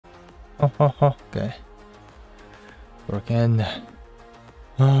Okay. Working.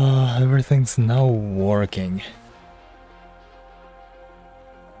 Everything's now working.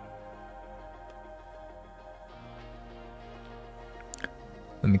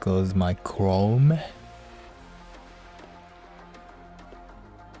 Let me close my Chrome.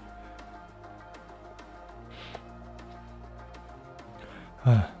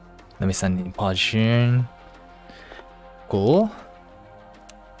 Let me send in position. Cool.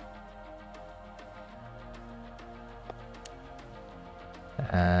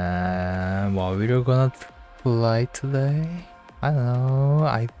 What we're gonna play today? I don't know.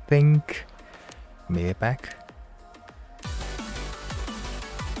 I think maybe back.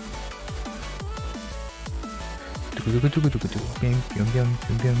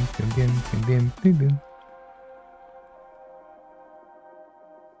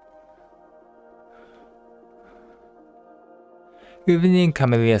 Good evening,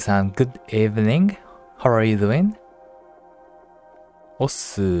 Camellia-san. Good evening. How are you doing?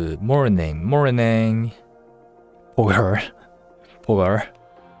 Osu, morning. Pogar.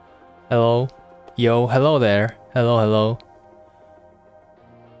 Hello. Yo, hello there. Hello.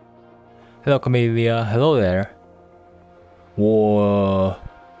 Hello, Camellia. Hello there. Whoa.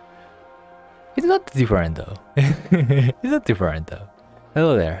 It's not different though.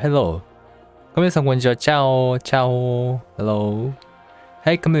 Hello there. Hello. Camellia-san, konnichiwa. Ciao. Hello.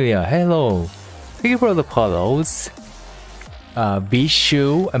 Hey, Camellia. Hello. Thank you for the follows.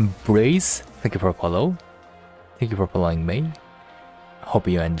 Bishu and Breeze, thank you for follow. Thank you for following me. Hope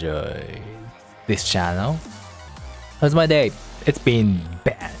you enjoy this channel. How's my day? It's been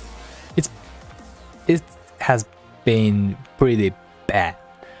bad. It has been pretty bad.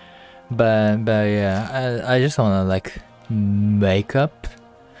 But yeah, I just wanna like make up.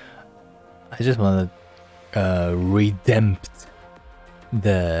 I just wanna redempt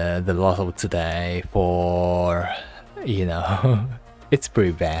the loss of today for, you know, it's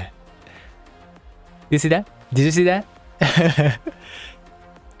pretty bad. Did you see that?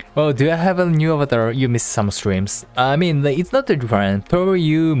 Well, do I have a new avatar? You missed some streams. I mean, like, it's not that different. Probably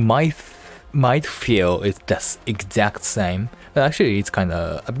you might feel it's the exact same, but actually it's kind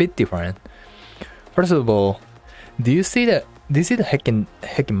of a bit different. First of all, do you see the heck in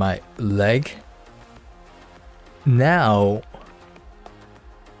my leg? Now,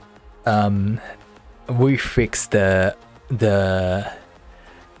 we fixed the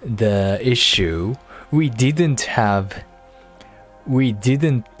issue. We didn't how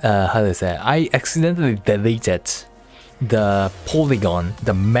to say, I accidentally deleted the polygon,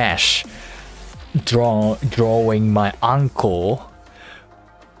 the mesh drawing my ankle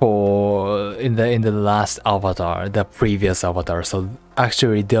for in the last avatar, the previous avatar. So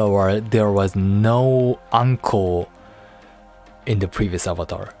actually there was no ankle in the previous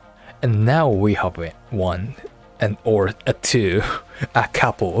avatar. And now we have one or a two, a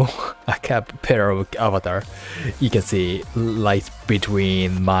pair of avatar. You can see light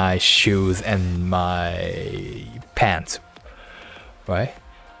between my shoes and my pants, right?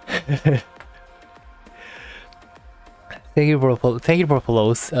 Thank you for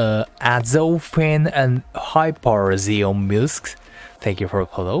follows, Azofin and Hyper Zeon Milk. Thank you for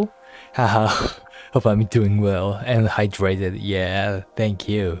follow. Hope I'm doing well and hydrated. Yeah, thank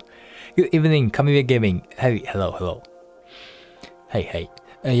you. Good evening, Camellia Gaming. Hey, hello. Hey.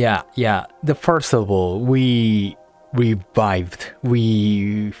 Yeah. The first of all, we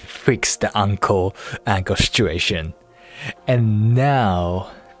fixed the ankle situation, and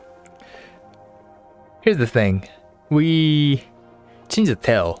now here's the thing: we changed the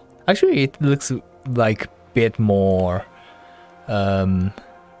tail. Actually, it looks like a bit more.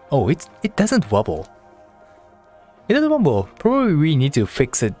 Oh, it doesn't wobble. It doesn't wobble. Probably we need to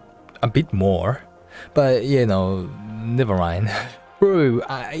fix it a bit more, but you know, never mind. Probably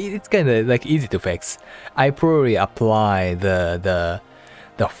it's kind of like easy to fix. I probably apply the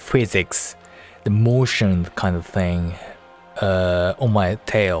physics, the motion kind of thing on my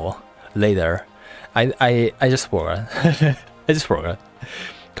tail later. I just forgot. I just forgot.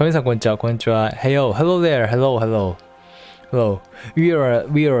 Kami-san, konnichiwa. Hey, hello there. Hello. We are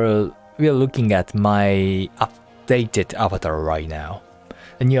looking at my updated avatar right now.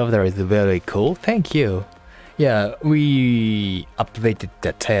 The new avatar is very cool. Thank you. Yeah, we updated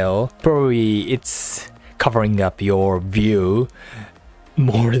the tail. Probably it's covering up your view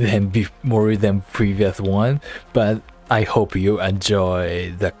more than previous one, but I hope you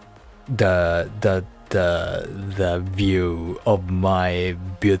enjoy the view of my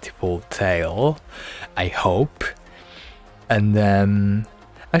beautiful tail. I hope. And then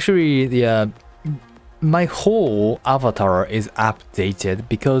actually, yeah, my whole avatar is updated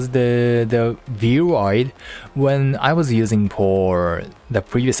because the Viewroid when I was using for the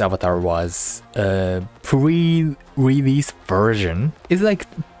previous avatar was a pre-release version. It's like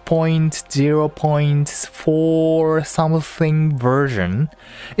 0.4 something version.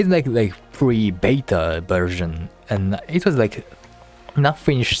 It's like pre-beta version, and it was like not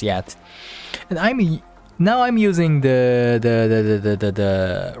finished yet. And now I'm using the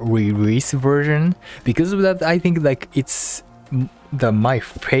release version. Because of that, I think like it's my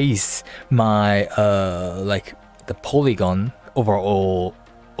face, my like the polygon overall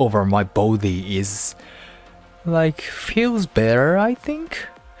over my body is like feels better. I think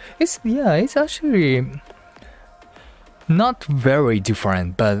it's actually not very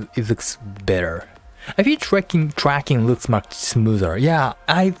different, but it looks better. I feel tracking looks much smoother. Yeah,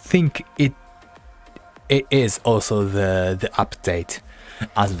 I think it is also the update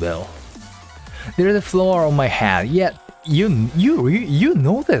as well. There's a flower on my head. Yeah, you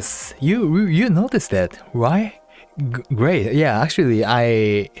notice. You noticed that, right? Great. Yeah, actually,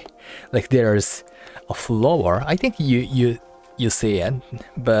 I like there's a flower. I think you see it,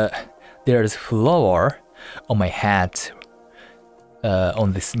 but there's flower on my hat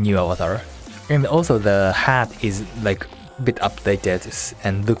on this new avatar, and also the hat is like a bit updated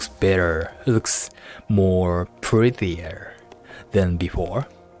and looks better. Looks more prettier than before.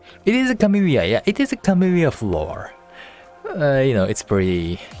 It is a camellia. Yeah, it is a camellia flower. You know, it's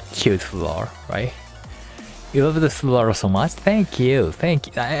pretty cute flower, right? You love the flower so much. Thank you. I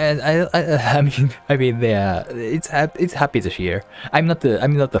mean, yeah, it's happy to hear. I'm not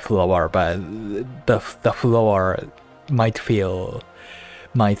the flower, but the flower might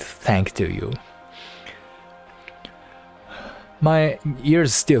thank to you. My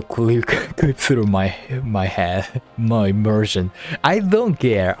ears still clip through my head, my immersion. I don't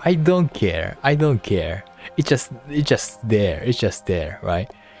care. It's just there. It's just there, right?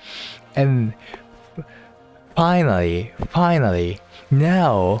 And finally,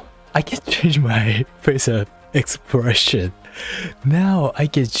 now I can change my facial expression. Now I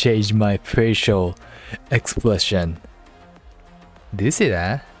can change my facial expression. Do you see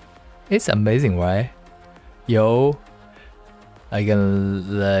that? It's amazing, right? Yo. I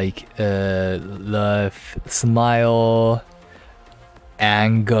can like laugh, smile,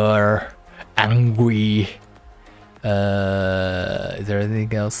 anger, angry. Is there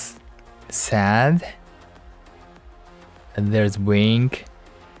anything else? Sad. And there's wink.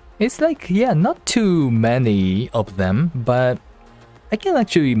 It's like, yeah, not too many of them, but I can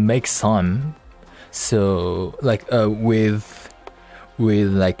actually make some. So like with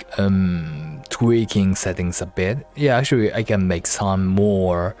like tweaking settings a bit, yeah, actually I can make some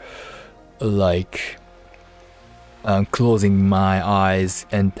more like closing my eyes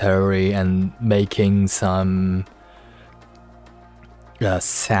entirely and making some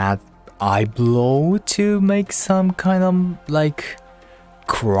sad eyebrow to make some kind of like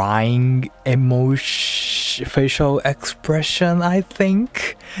crying emotion facial expression. I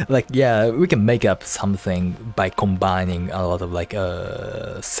think like, yeah, we can make up something by combining a lot of like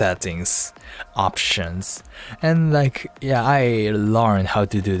settings options, and like, yeah, I learned how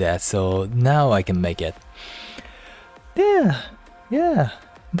to do that, so now I can make it. Yeah,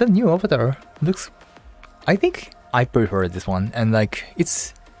 the new avatar looks, I think I prefer this one, and like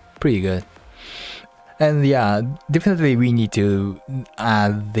it's pretty good. And yeah, definitely we need to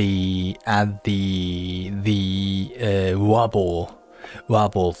add the wobble,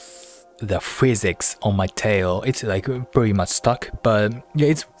 the physics on my tail. It's like pretty much stuck, but yeah,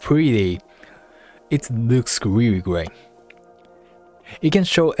 it's pretty. It looks really great. You can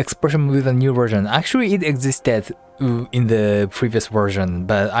show expression with a new version. Actually, it existed in the previous version,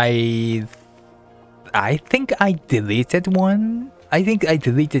 but I think I deleted one. I think I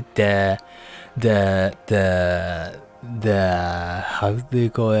deleted the how do you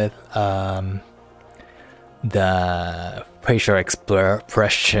call it, the facial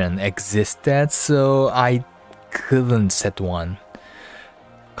expression existed, so I couldn't set one.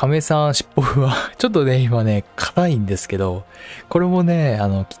 亀井さん、尻尾はちょっとね、今ね、硬いんですけど、これもね、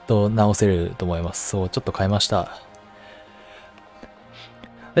きっと直せると思います。そう、ちょっと変えました。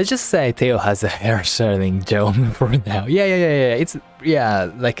Let's just say Teo has a hair styling gel for now. Yeah. It's,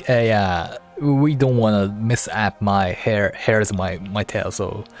 yeah, like, yeah, we don't want to mess up my hair's my tail,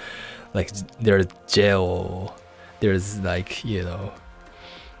 so, like, there's gel, there's, like, you know,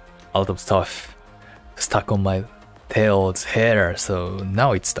 a lot of stuff stuck on my tail's hair, so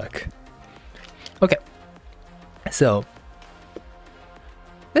now it's stuck. Okay, so,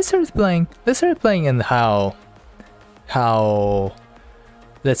 let's start playing and how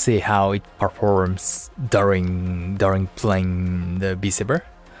let's see how it performs during playing the Beat Saber.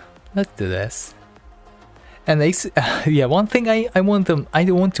 Let's do this. And yeah, one thing I want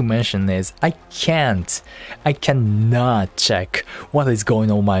to mention is I cannot check what is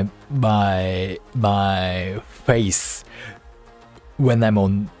going on my face when I'm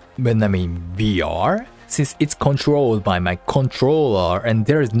in VR, since it's controlled by my controller and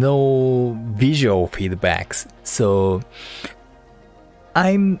there is no visual feedbacks. So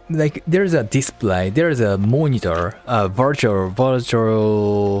I'm like, there's a display, there's a monitor, a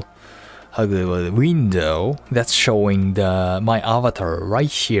virtual window that's showing my avatar right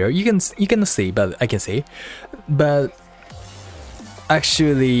here. You can see, but I can see, but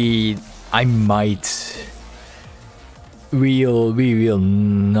actually we will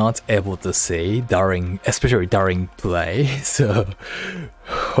not able to see especially during play. So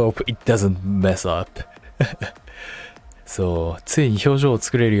hope it doesn't mess up. そう、ついに表情を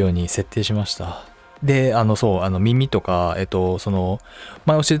作れるように設定しました。で、そう、耳とか、その、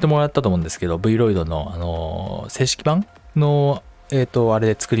前教えてもらったと思うんですけど、Vroid の、正式版の、あれ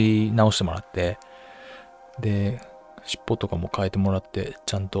で作り直してもらって、で、尻尾とかも変えてもらって、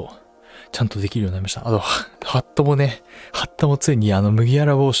ちゃんとできるようになりました。あと、ハットもついに、麦わ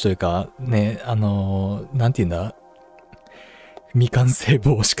ら帽子というか、ね、なんて言うんだ、未完成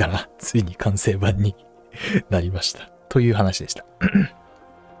帽子からついに完成版になりました。という話でした。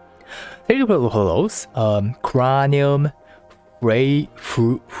Thank you for the follows. Cranium,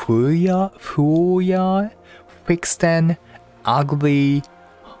 Fuya, Fixten, Ugly.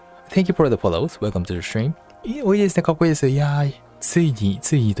 Thank you for the follows. Welcome to the stream. いいですね、かっこいいです。いやー、ついに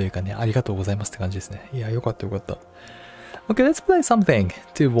というかね、ありがとうございますって感じですね。いや、よかった。Okay, let's play something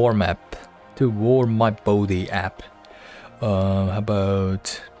to warm my body up. How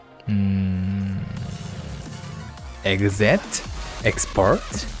about Exit Expert?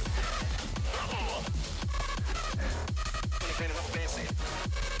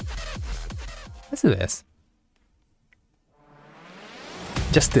 Let's do this.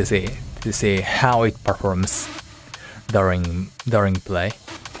 Just to see how it performs during play.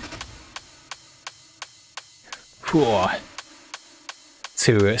 Whew.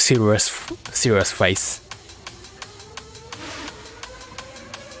 Serious face.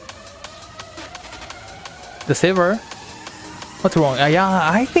 The saber. What's wrong? Yeah,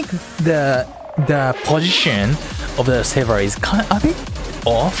 I think the position of the saber is kind of a bit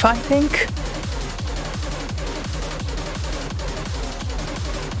off, I think.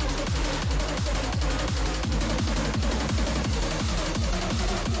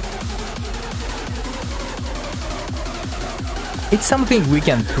 It's something we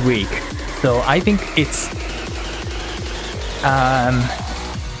can tweak, so I think it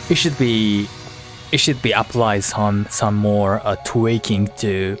should be applied some more tweaking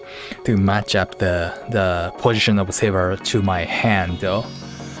to match up the position of saber to my hand though.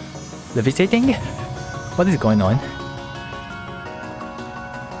 Levitating? What is going on?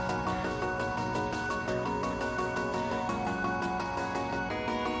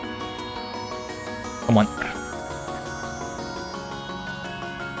 Come on.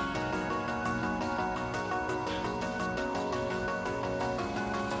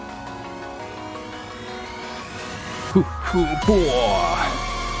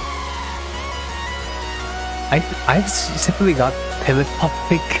 I've simply got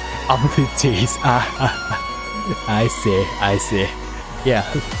telepathic abilities. I see. Yeah,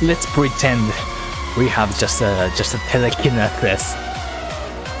 let's pretend we have just a telekinesis.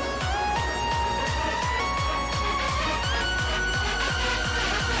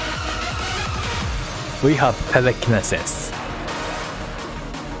 We have telekinesis.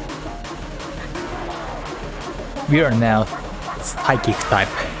 We are now psychic type.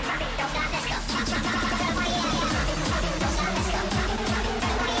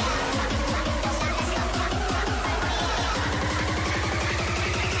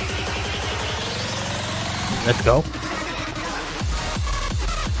 Let's go.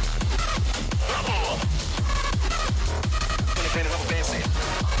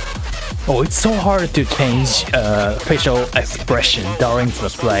 Oh, it's so hard to change facial expression during the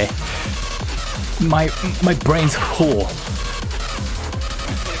play. My brain's full.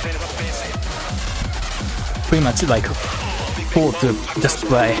 Pretty much like full to just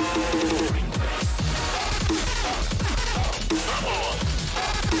play.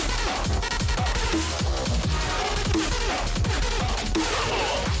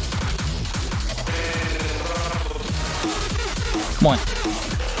 Come on.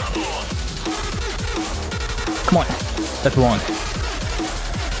 Come on. That's wrong.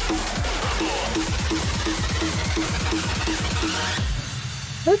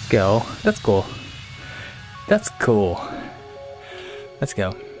 Let's go. That's cool. That's cool. Let's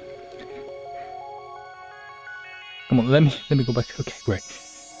go. Come on, let me go back. Okay, great.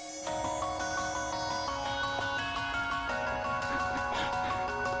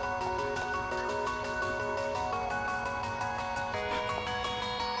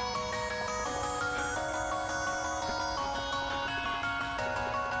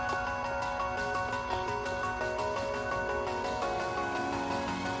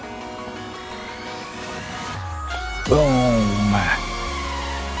 Boom!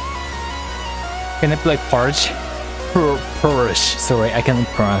 Can I play Purge? Purge. Sorry, I cannot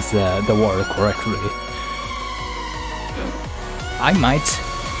pronounce the word correctly. I might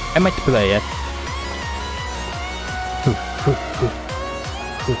play it.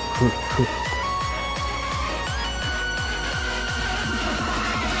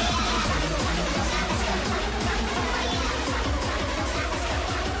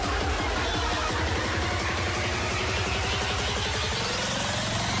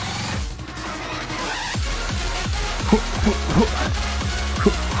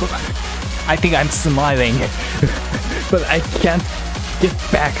 I think I'm smiling, but I can't get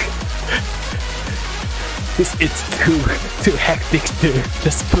back. It's too hectic to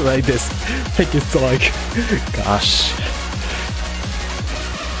just play this. Like it's like, gosh.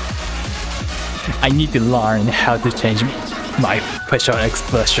 I need to learn how to change my facial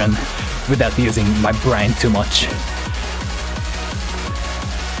expression without using my brain too much.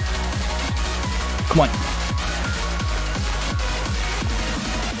 Come on.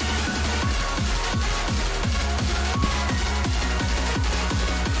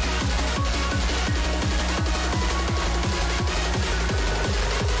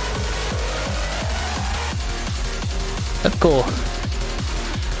 That's cool.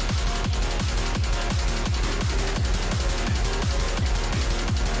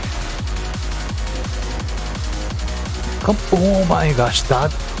 Oh my gosh,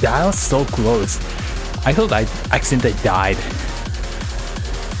 that was so close. I thought I accidentally died.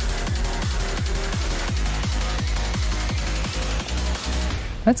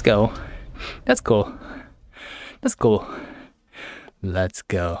 Let's go. That's cool. That's cool. Let's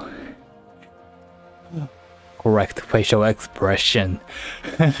go. Correct facial expression.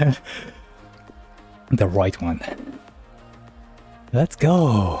 The right one. Let's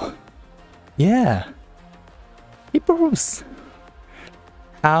go. Yeah. It proves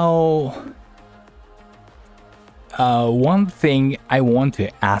how one thing I want to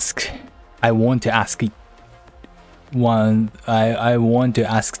ask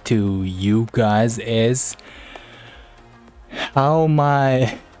to you guys is how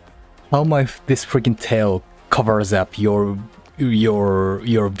my this freaking tail covers up your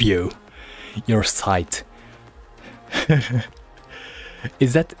view, your sight.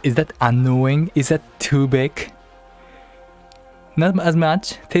 Is that annoying? Is that too big? Not as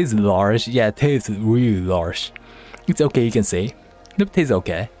much. Tail is large. Yeah, tail is really large. It's okay, you can see. The tail is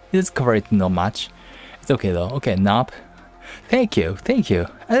okay. It's covered not much. It's okay though. Okay, knob. Thank you.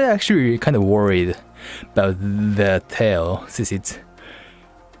 I actually kind of worried about the tail since it's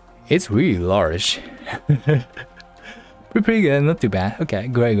really large. Pretty good, not too bad. Okay,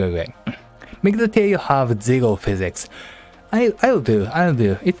 great. Make the tail have zero physics. I'll do.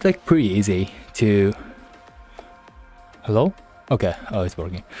 It's like pretty easy to. Hello? Okay. Oh, it's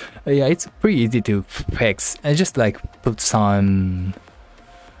working. Yeah, it's pretty easy to fix. I just like put some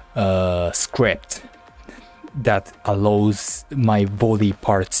script that allows my body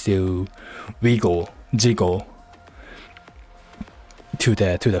parts to jiggle to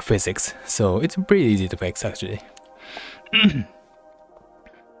the physics. So it's pretty easy to fix actually.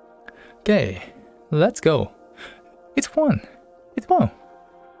 Okay, let's go. It's fun.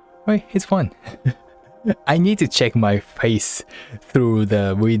 Right? It's fun. I need to check my face through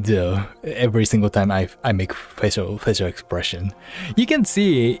the window every single time I make facial expression. You can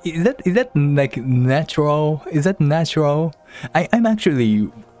see, is that like natural? Is that natural? I'm actually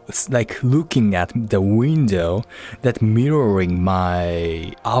like looking at the window that mirroring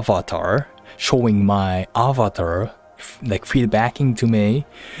my avatar, showing my avatar like feedbacking to me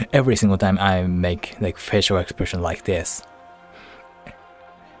every single time I make like facial expression like this.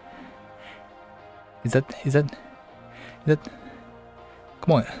 Is that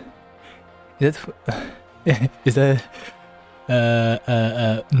come on, is that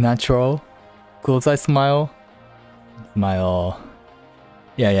natural? Close eye smile.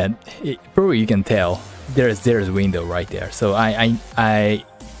 Yeah, probably you can tell there's a window right there. So I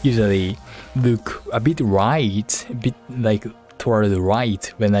usually look a bit like toward the right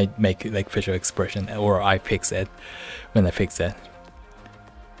when I make like facial expression, or I fix it when I fix it.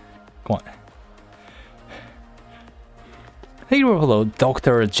 Come on. Thank you for follow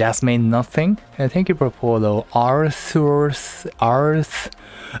Dr. Jasmine Nothing. And thank you for follow Arthurut.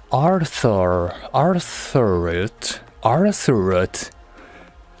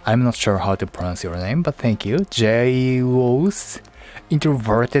 I'm not sure how to pronounce your name, but thank you. J-Rose.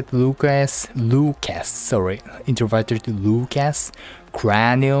 Introverted Lucas. Introverted Lucas.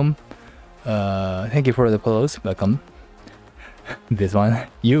 Cranium. Thank you for the follows. Welcome. This one.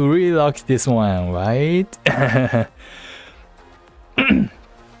 You really liked this one, right?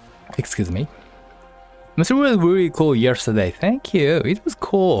 Excuse me. It was really cool yesterday. Thank you. It was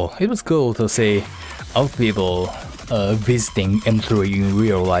cool. It was cool to see our people visiting M3 in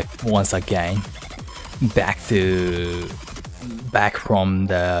real life once again. Back from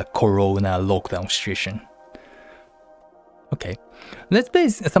the Corona lockdown situation. Okay, let's play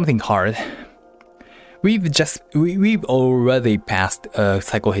something hard. We've already passed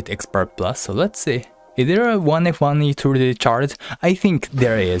Cycle Hit Expert Plus, so let's see. Is there a 1F1 to the chart? I think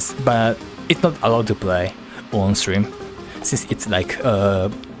there is, but it's not allowed to play on stream since it's like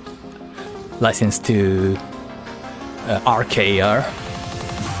licensed to RKR.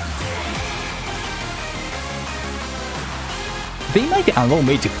 They might allow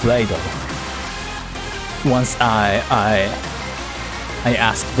me to play though. Once I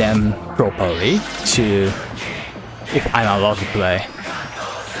ask them properly to if I'm allowed to play.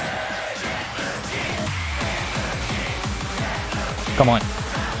 Come on,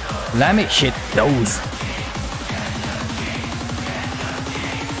 let me hit those.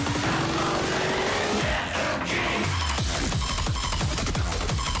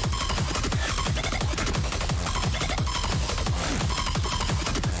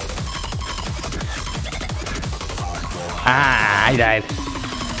 Ah, I died.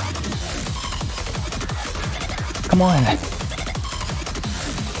 Come on.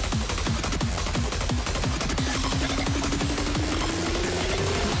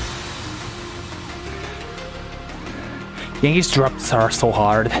 Yankees drops are so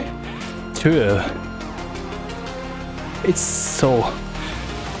hard too. It's so.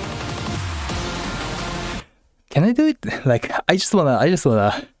 Can I do it? Like I just wanna.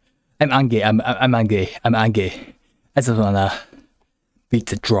 I'm angry. I'm angry. I just wanna beat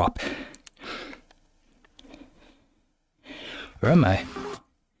the drop. Where am I?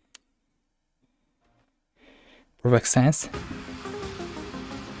 Perfect sense.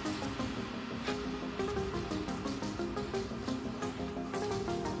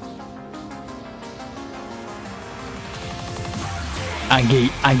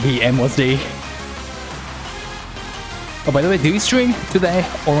 Angie MOD. Oh, by the way, do you stream today,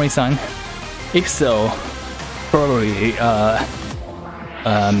 Orange-san? If so, probably the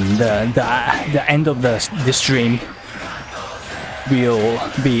end of the stream will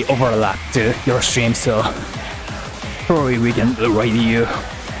be overlapped to your stream, so probably we can raid you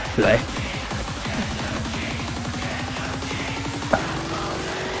today.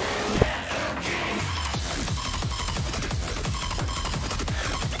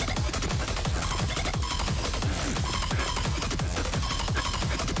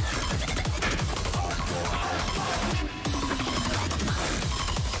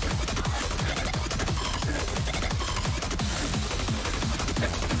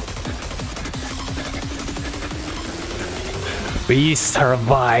 We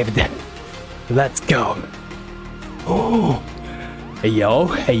survived. Let's go. Oh, hey yo,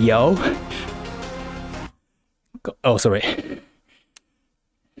 hey yo. Oh, sorry.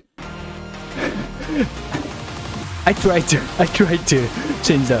 I tried to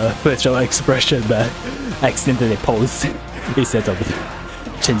change the facial expression, but accidentally paused instead of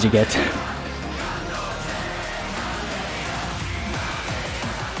changing it.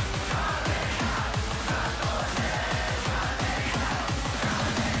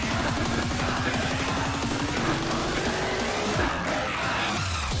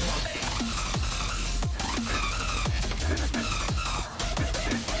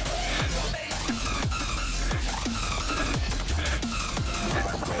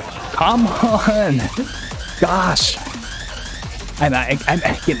 Come on! Gosh! I'm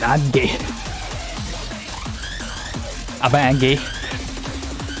getting angry. I'm angry.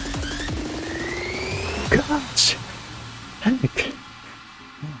 Gosh! Heck.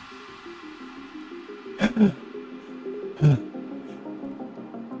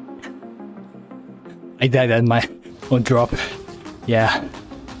 I died at my own drop. Yeah.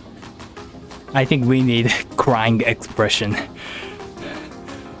 I think we need crying expression.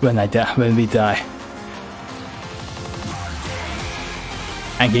 When we die.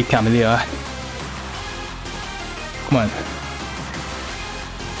 Angry Camellia. Come on.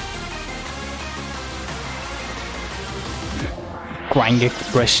 crying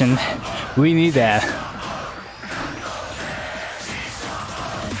expression. We need that.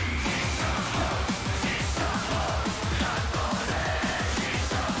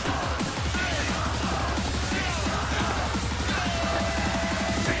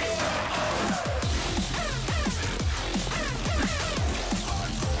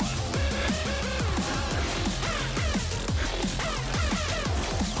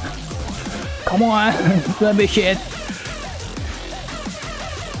 Come on, let me hit.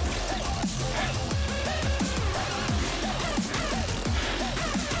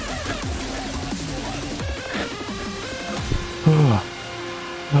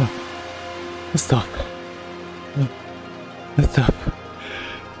 Stop. Stop.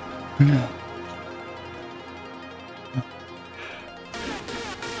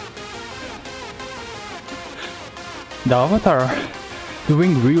 The Avatar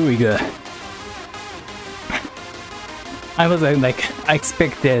doing really good. I was like, I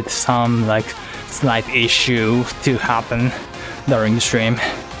expected some like slight issue to happen during the stream,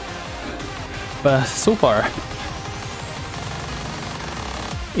 but so far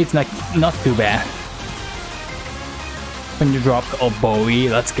it's like not too bad. When you drop a Bowie,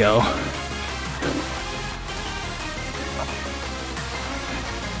 let's go.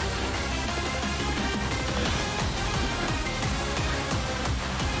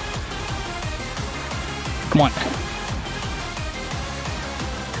 Come on.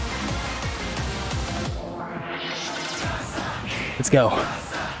 Let's go.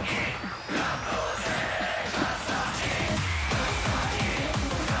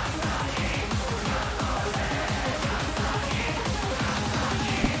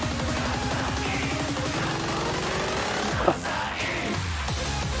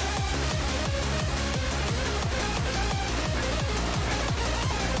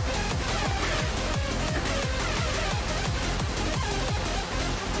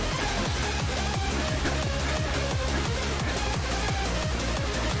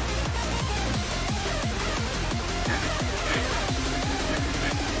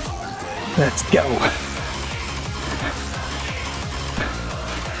 Let's go.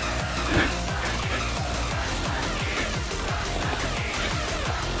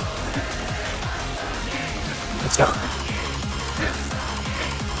 Let's go.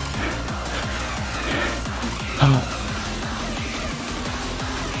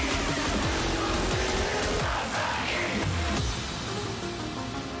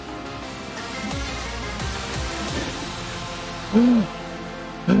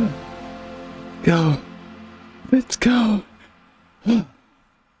 Go. Let's go.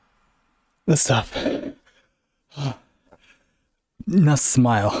 Let's stop. Not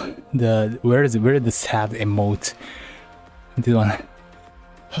smile. Where is the sad emote? This one.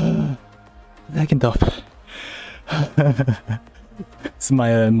 Second off.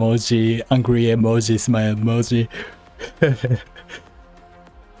 Smile emoji, angry emoji, smile emoji.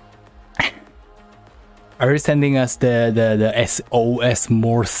 Are you sending us the SOS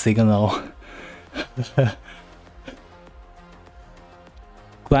more signal?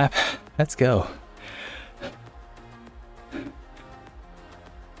 Clap. Let's go.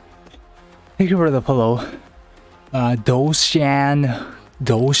 Thank you for the follow. Doshan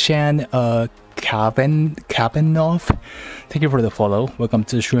Kavanov. Thank you for the follow. Welcome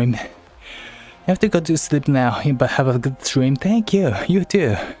to the stream. I have to go to sleep now, but have a good stream. Thank you. You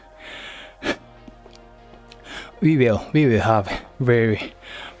too. We will have very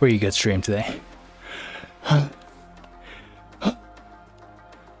good stream today.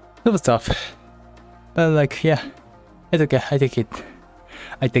 It was tough, but like, yeah, it's okay. I take it.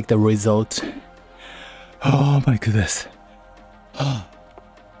 I take the result. Oh my goodness.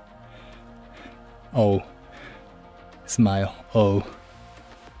 Oh, smile. Oh.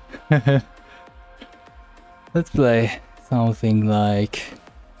 Let's play something like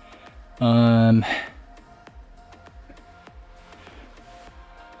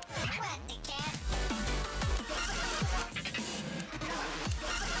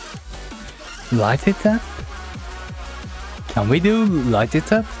Light it up? Can we do light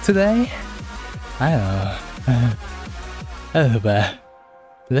it up today? I don't know. Oh, but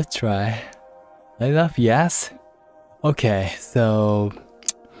let's try. Light up, yes. Okay, so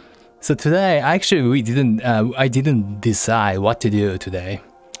today actually we didn't. I didn't decide what to do today.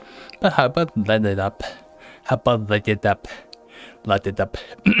 But how about light it up? How about light it up? Light it up.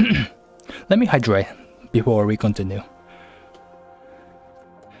 Let me hydrate before we continue.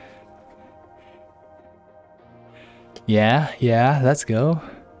 Yeah, let's go.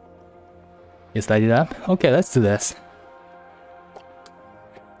 Just light it up. Okay, let's do this.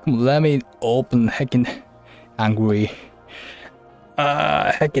 Let me open heckin' angry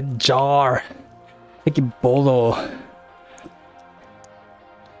Heckin' jar. Heckin' bolo.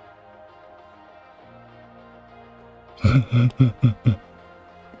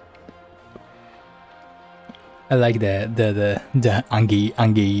 I like the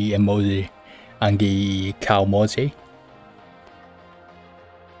Angie emoji. Angie cow emoji.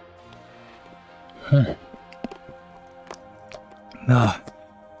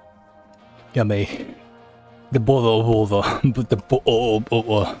 Yummy. The bolo.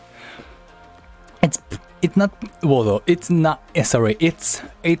 It's not bolo. It's not. Sorry. It's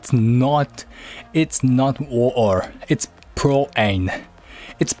not water. It's protein.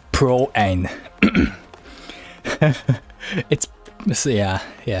 It's protein. It's yeah.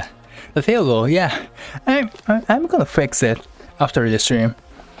 The Theodore, yeah. I'm gonna fix it after this stream.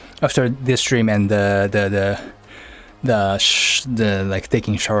 After this stream and the like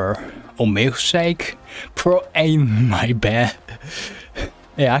taking shower or milkshake. Protein, my bad.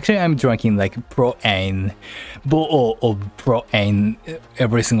 Yeah, actually I'm drinking like protein, or protein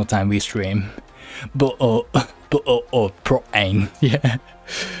every single time we stream. Protein, yeah.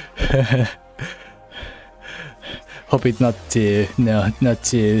 Hope it's not too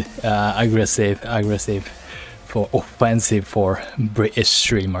aggressive for offensive for British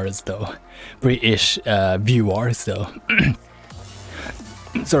streamers though, British viewers though.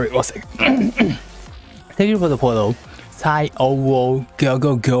 Sorry, one sec. Thank you for the follow. Sai Owo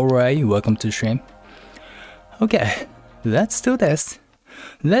Go Ray, welcome to the stream. Okay, let's do this.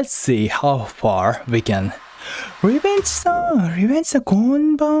 Let's see how far we can. リベンジさんこ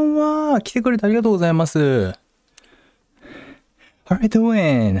んばんは。来てくれてありがとうございます。How are you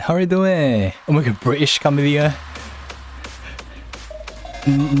doing? How are you doing? Oh my god, British comedian.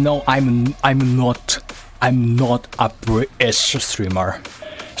 No, I'm not a British streamer.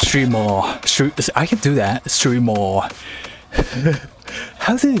 I can do that. Streamer.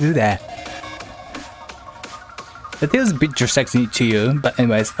 How do you do that? That feels a bit too sexy to you, but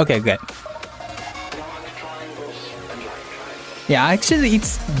anyways, okay, good. Yeah, actually,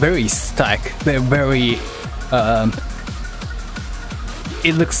 it's very stuck. They're very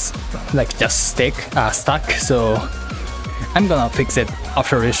it looks like just stuck, so I'm gonna fix it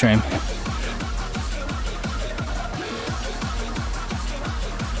after this stream.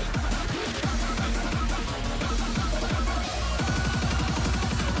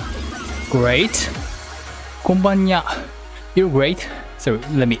 Great. Konbanya. You're great. So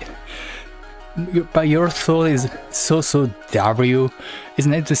let me. But your thought is so W. It's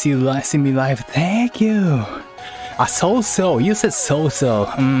nice to see me live. Thank you. So you said so.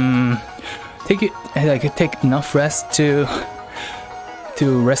 Take enough rest to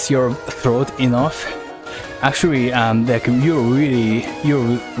rest your throat enough. Actually, like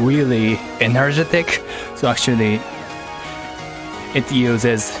you're really energetic. So actually, it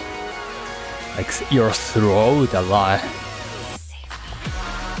uses like your throat a lot.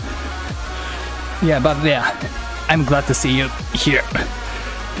 Yeah, but yeah, I'm glad to see you here.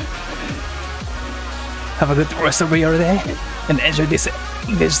 Have a good rest of your day and enjoy this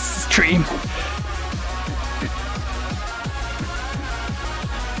stream.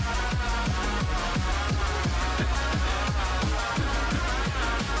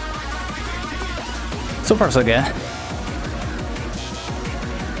 So far so good.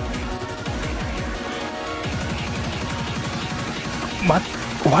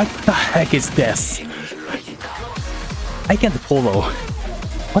 What the heck is this? I can't follow.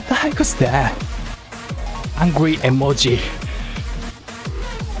 What the heck is that? Angry emoji.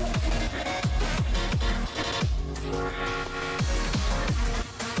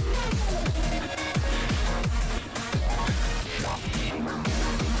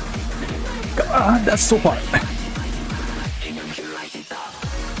 God, that's so hard.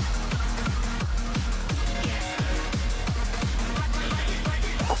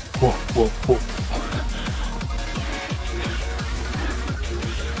 Whoa.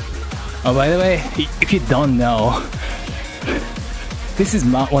 Oh, by the way, if you don't know, this is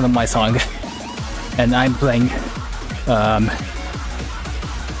not one of my songs, and I'm playing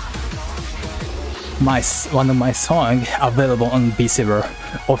one of my songs available on BeatSaber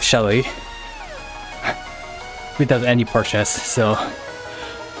officially without any purchase. So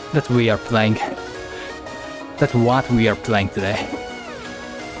that's what we are playing. That's what we are playing today.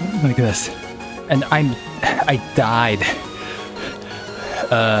 Oh my goodness! And I died.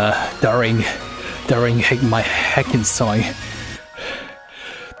 During my hacking song.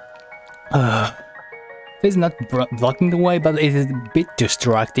 It's not blocking the way, but it is a bit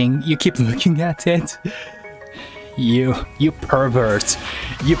distracting. You keep looking at it. You pervert.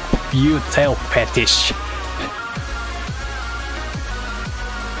 You tail fetish.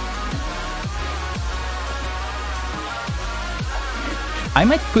 I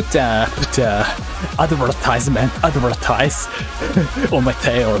might put advertisement on my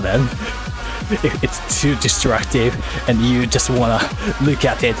tail then. If it's too distractive and you just wanna look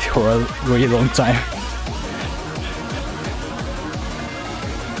at it for a really long time.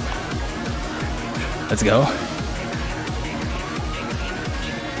 Let's go.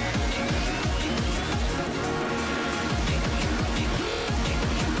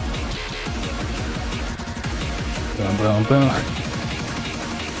 Boom, boom, boom.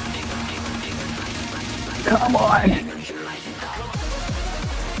 Come on!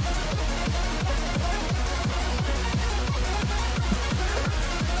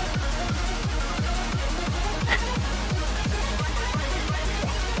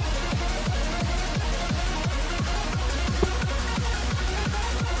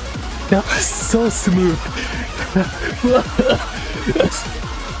 That was so smooth.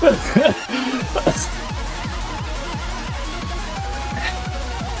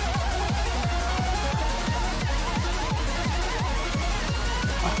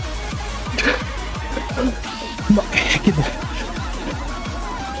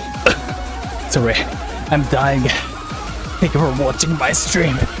 Sorry, I'm dying. Thank you for watching my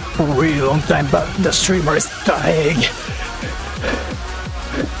stream for a really long time, but the streamer is dying.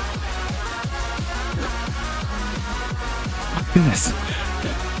 Goodness.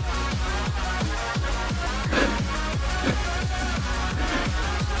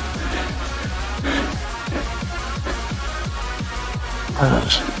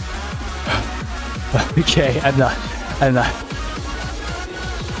 Okay, I'm not.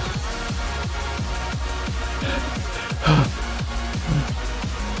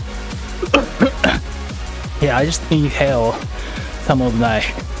 Yeah, I just inhale some of my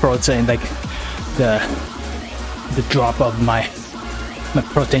protein, like the drop of my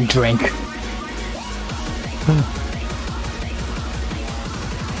protein drink.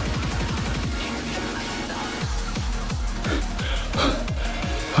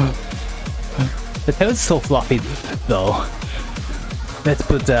 The tail is so fluffy though. Let's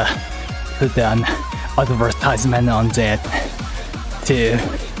put an advertisement on that to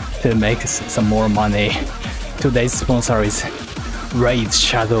make some more money. Today's sponsor is Raid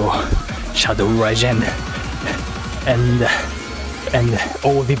Shadow Legend and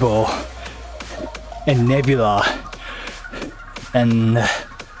Audible and Nebula and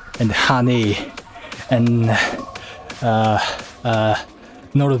Honey and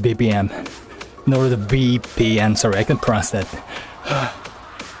NordVPN. Sorry, I can pronounce that.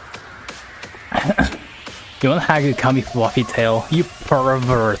 You wanna hack a Kami fluffy tail? You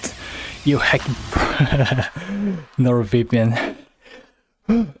pervert! You hack NordVPN.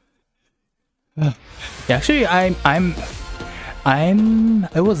 Actually, I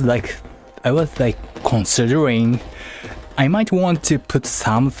was like considering I might want to put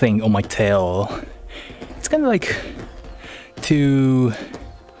something on my tail. It's kind of like to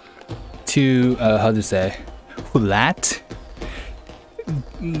how to say, flat.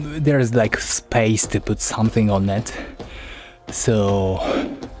 There's like space to put something on it. So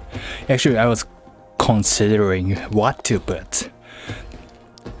actually I was considering what to put.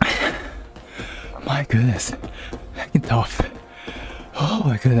 My goodness, it's tough. Oh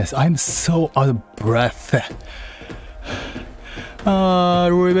my goodness, I'm so out of breath.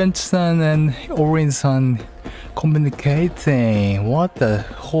 Revenge-san and Orin-san communicating. What a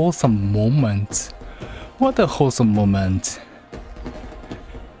wholesome moment. What a wholesome moment.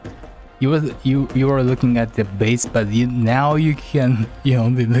 You were looking at the base, but now you can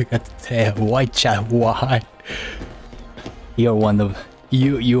only look at the tail. Why, chat? Why?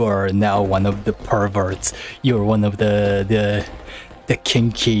 You are now one of the perverts. You're one of the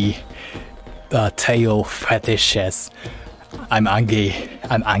kinky tail fetishes. I'm angry.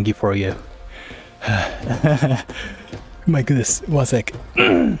 I'm angry for you. My goodness, one sec.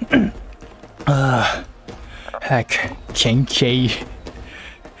 Heck, kinky.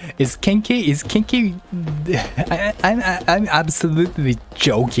 Is kinky? I'm absolutely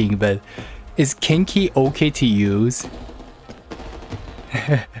joking, but is kinky okay to use?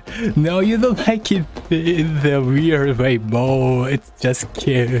 No, you don't like it in the weird way, Mo. It's just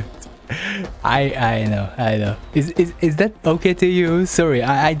cute. I know. Is that okay to use? Sorry,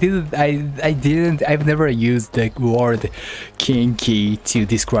 I've never used the word kinky to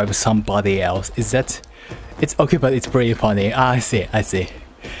describe somebody else. Is that? It's okay, but it's pretty funny. I see.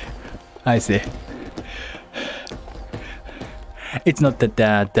 It's not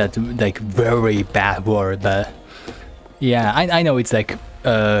that like very bad word, but yeah, I know it's like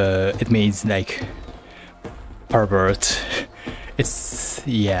it means like pervert. It's,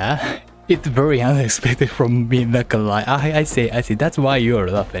 yeah, It's very unexpected from me, not gonna lie. I see. That's why you're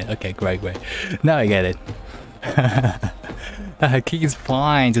laughing. Okay, great. Now I get it. It's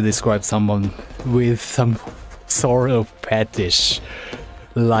fine to describe someone with some sort of fetish,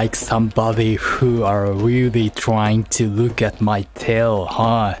 like somebody who are really trying to look at my tail,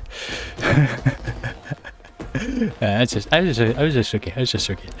 huh? I was just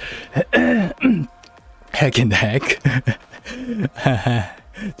joking. Heck in the heck.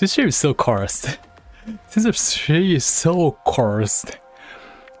 This shit is so cursed. This shit is so cursed.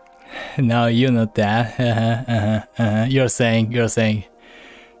 No, you're not that. You're saying.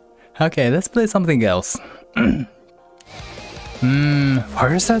 Okay, let's play something else.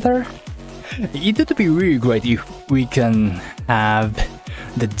 Firestarter? It would be really great if we can have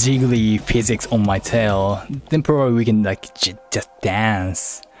the jiggly physics on my tail. Then probably we can like just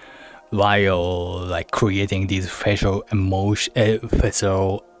dance while like creating these facial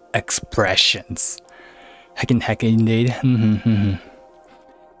expressions. Heck indeed.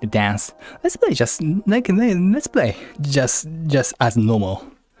 The dance. Let's play just as normal,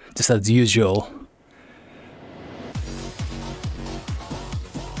 just as usual.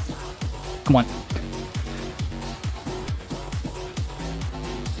 Come on.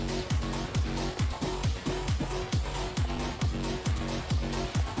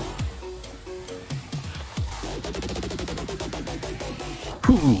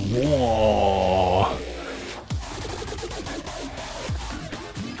 Whoa.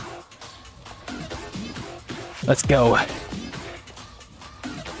 Let's go.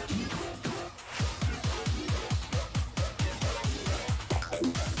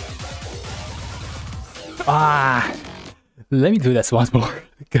 Let me do this once more.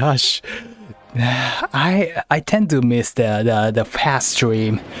 Gosh, I tend to miss the fast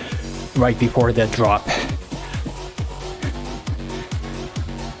stream right before the drop.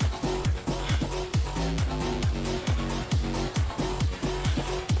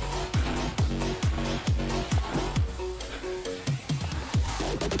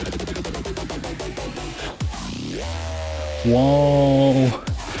 Whoa.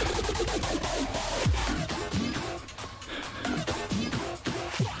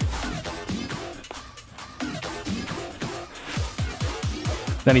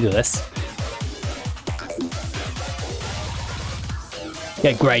 Let me do this.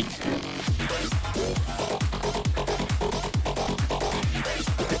 Yeah, great.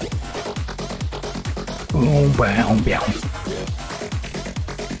 Boom, boom, boom.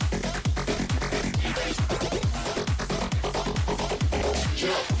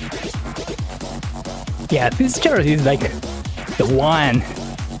 Yeah, this charity is like the one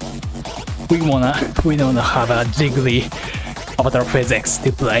we wanna have a jiggly avatar physics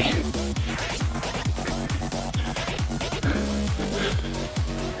to play.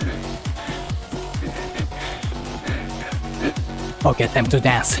 Okay, time to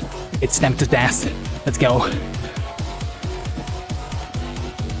dance. It's time to dance. Let's go.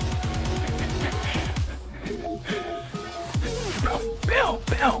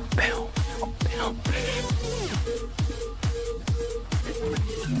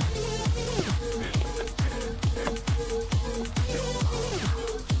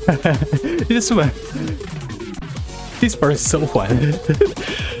 This part is so fun.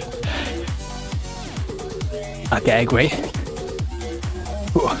 Okay, great.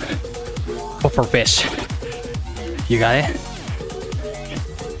 Go for fish. You got it?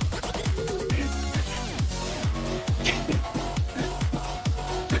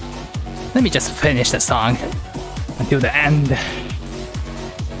 Let me just finish the song until the end.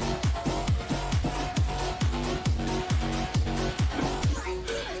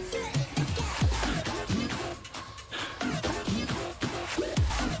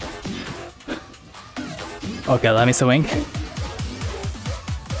 Okay, let me swing.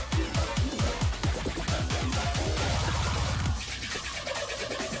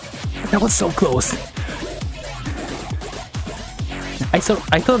 That was so close. I thought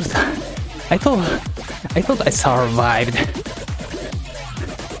I survived.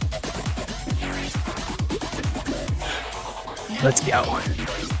 Let's go.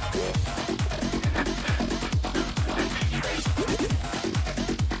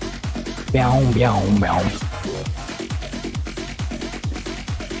 Meow, meow, meow.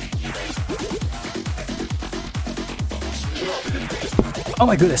 Oh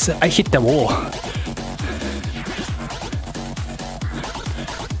my goodness, I hit the wall.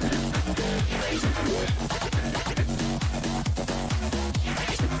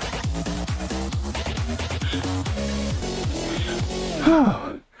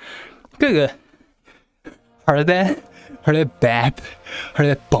 Good. Heard that bap? Heard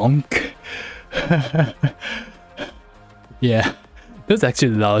that bonk? Yeah, that was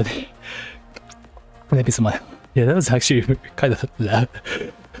actually loud. Maybe smile. Yeah, that was actually kind of loud.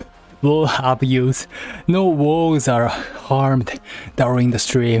 Low abuse. No walls are harmed during the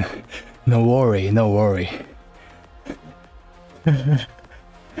stream. No worry, no worry.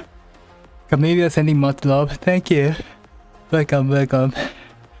 Camellia sending much love. Thank you. Welcome, welcome.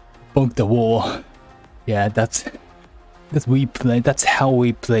 Bonk the wall. Yeah, that's we play. That's how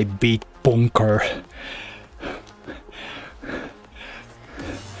we play Beat Bonker.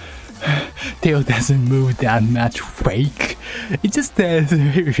 Tail doesn't move that much. Fake. It just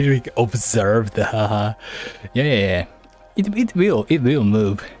really observed. Haha. Yeah. It will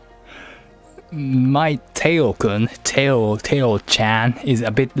move. My Tail-kun, Tail-chan is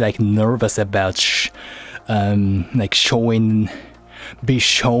a bit like nervous about like be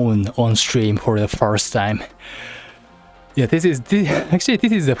shown on stream for the first time. Yeah, actually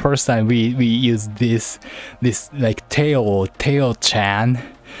this is the first time we use this like Tail-chan.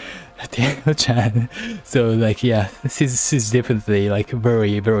 So like yeah, this is definitely like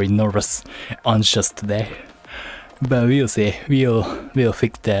very nervous, anxious today. But we'll see. We'll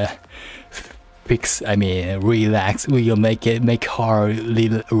fix. I mean, relax. We'll make her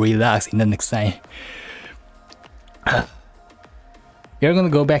relax in the next time. We're gonna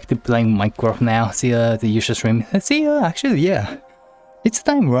go back to playing Minecraft now. See the usual stream. Let's see. Actually, yeah, it's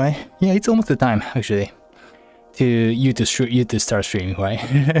time, right? Yeah, it's almost the time actually. You to start streaming, right?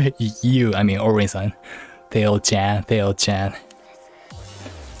 I mean, Orin-san, Tail-chan.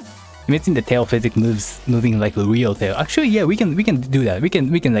 Imagine the tail physics moving like a real tail. Actually, yeah, we can do that. We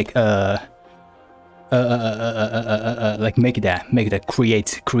can like like make that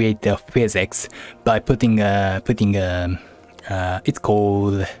create the physics by putting it's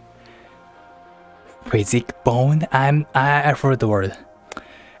called physic bone. I forgot the word.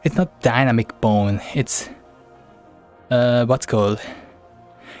 It's not dynamic bone. It's what's called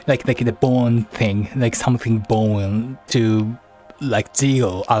like the bone thing, like something bone to like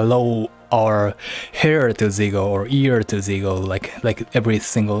jiggle, allow our hair to jiggle or ear to jiggle, like every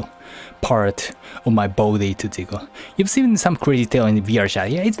single part of my body to jiggle. You've seen some crazy tail in the VR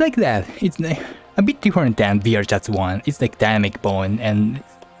chat. Yeah, it's like that. It's a bit different than VR chat's one. It's like dynamic bone, and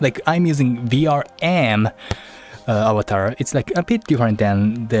like I'm using VRM avatar. It's like a bit different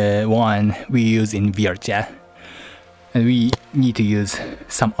than the one we use in VR chat, and we need to use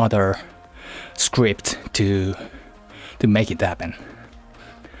some other script to make it happen.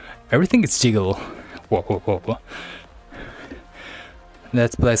 Everything is jiggle. Whoa.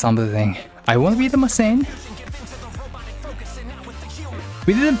 Let's play something. I wanna be the machine.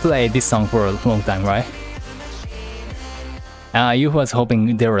 We didn't play this song for a long time, right? You was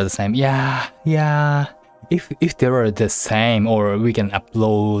hoping they were the same. Yeah. If they were the same, or we can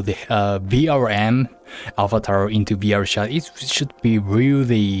upload the VRM avatar into VR chat, it should be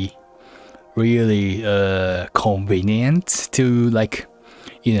really convenient to, like,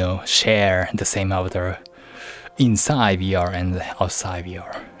 you know, share the same avatar inside VR and outside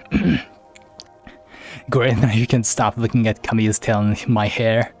VR. Great, now you can stop looking at Camille's tail and my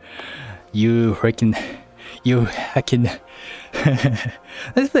hair. You hacking.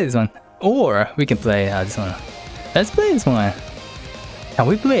 Let's play this one. Or we can play this one. Let's play this one. Can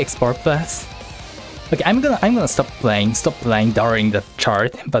we play Export Plus? Okay, I'm gonna stop playing during the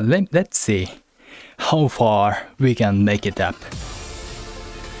chart, but let's see how far we can make it up.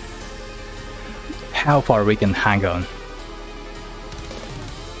 How far we can hang on.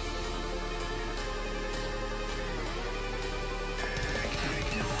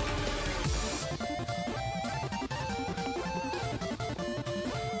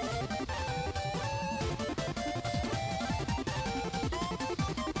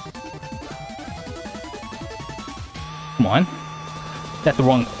 Come on. That's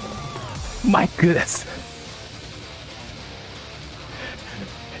wrong. My goodness.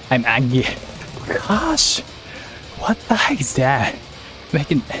 I'm angry. Gosh. What the heck is that?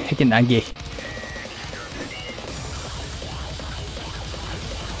 Making angry.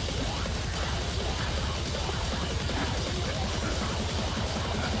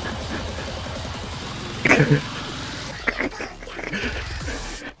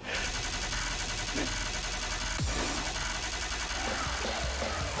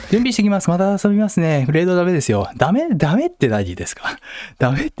準備してきます。また遊びますね。レードダメですよ。ダメって何ですか？ダ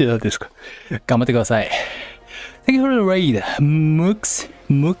メって何ですか？頑張ってください。Thank you for the raid. ムク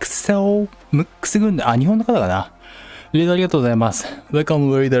ス軍団。日本の方かな。レードありがとうございます。Welcome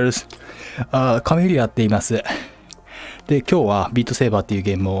Raiders。カメリアって言います。で、今日はビートセーバーっていう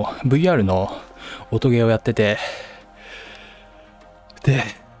ゲームを VR の音ゲーをやってて、で、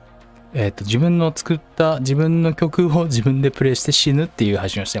自分の作った自分の曲を自分でプレイして死ぬっていう配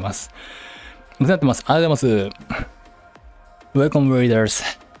信をしています。お世話になってます。ありがとうございます。Welcome readers.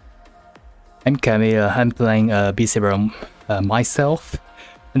 I'm Camilla. I'm playing B7 myself,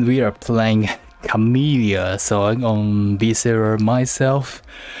 and we are playing Camellia song on B7 myself,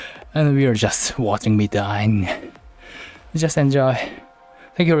 and we are just watching me dying. Just enjoy.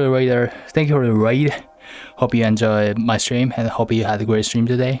 Thank you for the raider. Thank you for the raid. Hope you enjoyed my stream and hope you had a great stream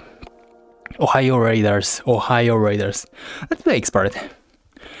today. Ohio Raiders. Ohio Raiders. Let's play expert.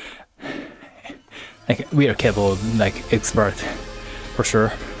 Like we are capable, like expert, for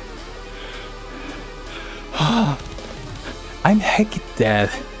sure. I'm heck dead.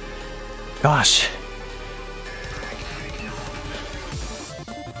 Gosh.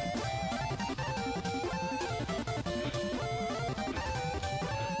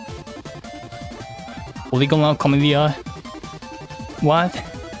 Polygonal Comedia? What?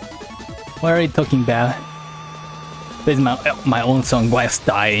 What are you talking about? This is my own song whilst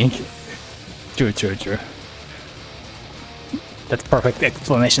dying. True. That's perfect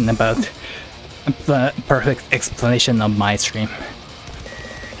explanation about... perfect explanation of my stream.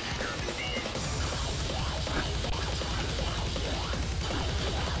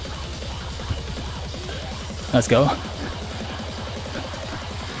 Let's go.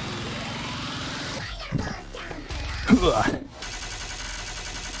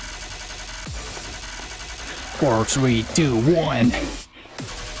 Four, 3, 2, 1.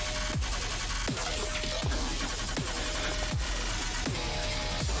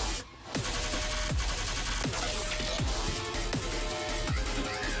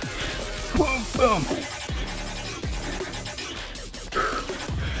 Boom, boom.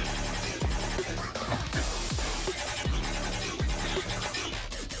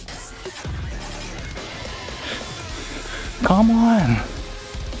 Come on.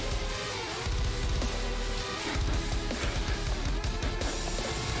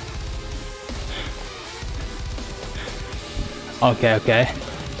 Okay.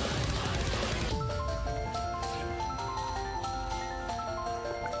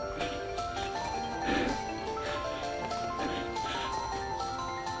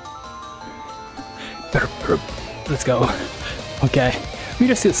 Let's go. Okay, we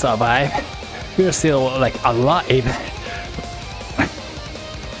just still survive. We're still like alive.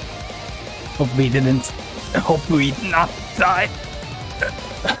 Hope we didn't. Hope we not die.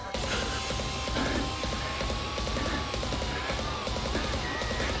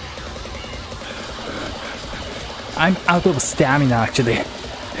 I'm out of stamina actually.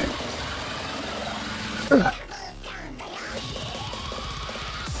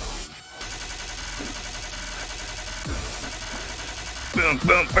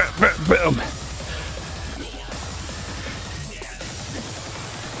 Boom.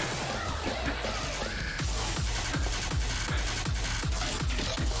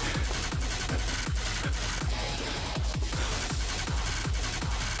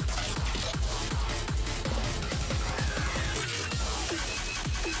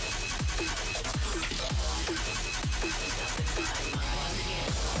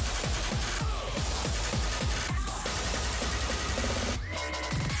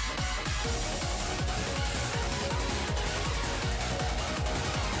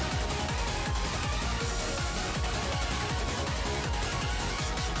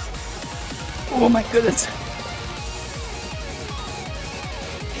 Oh my goodness.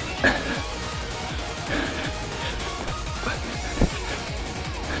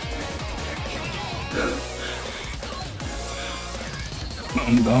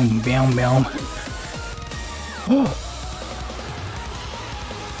 Boom, boom.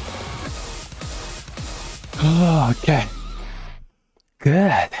 Oh, okay.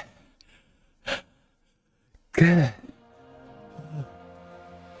 Good.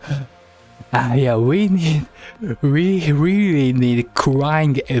 Yeah, we really need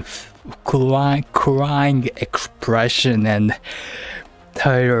crying expression and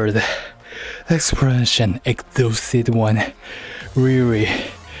tired expression, exhausted one. Really,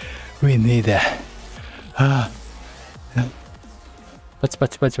 we need that.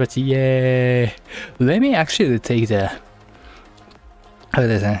 But yay! Let me actually take the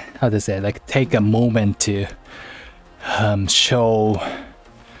how to say like take a moment to show.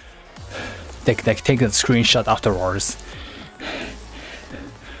 Take a screenshot afterwards.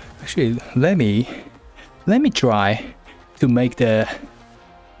 Actually, let me try to make the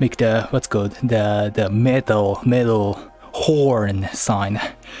what's called the metal horn sign.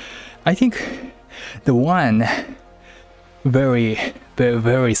 I think the one very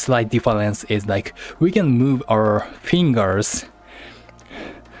slight difference is like we can move our fingers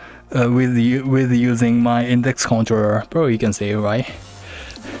with using my index controller. Probably you can see, right?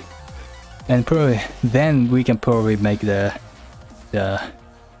 And probably then we can probably make the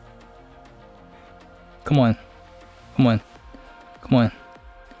come on.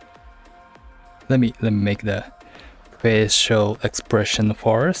 Let me make the facial expression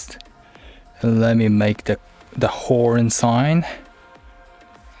first. Let me make the horn sign.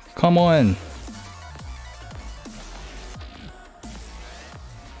 Come on.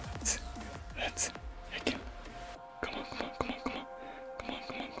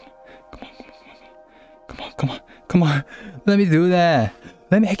 Come on. Let me do that.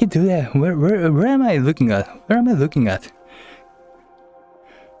 Let me I can do that. Where am I looking at? Where am I looking at?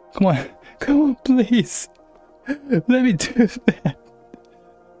 Come on, please. Let me do that.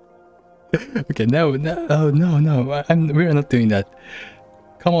 Okay, no, we're not doing that.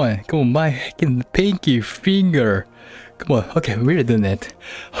 Come on, my pinky finger. Come on, okay, we're doing it.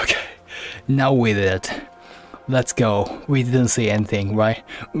 Okay, now with it. Let's go. We didn't say anything, right?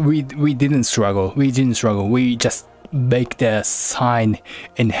 We didn't struggle. We just make the sign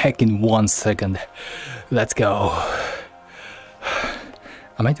in 1 second. Let's go.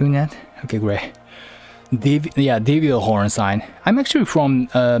 Am I doing that? Okay, great. Devil horn sign. I'm actually from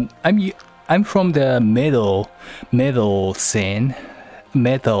I'm from the metal scene,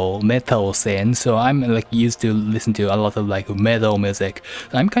 so I'm like used to listen to a lot of like metal music.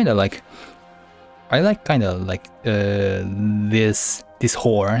 I'm kind of like I like this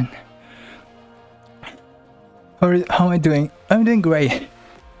horn. How am I doing? I'm doing great.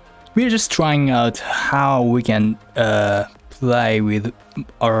 We're just trying out how we can play with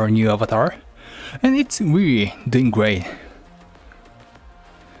our new avatar, and it's really doing great.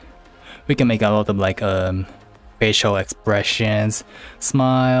 We can make a lot of like facial expressions,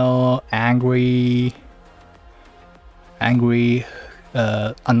 smile, angry,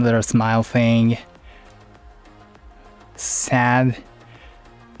 another smile thing, sad,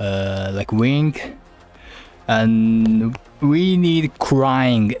 like wink, and we need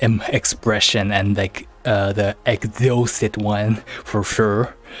crying expression and like the exhausted one for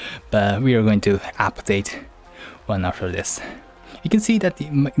sure, but we are going to update one after this. You can see that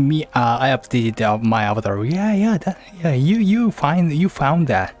I updated my avatar. You found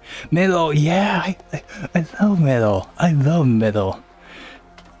that metal. Yeah, I love metal.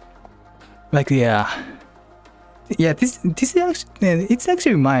 Like this is actually it's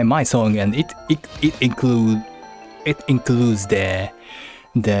actually my song, and it includes the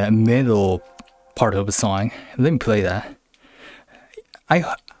metal part of the song. Let me play that.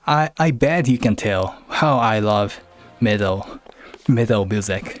 I bet you can tell how I love metal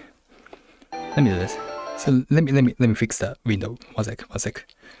music. Let me do this. So let me fix that window. One sec.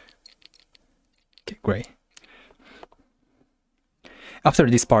 Okay, great. After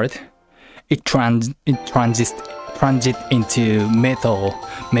this part, it transit into metal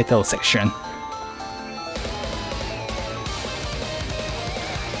section.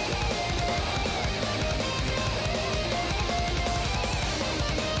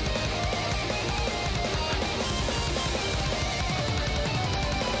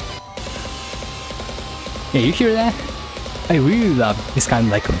 Yeah, you hear that? I really love this kind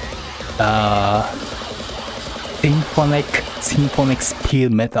of like symphonic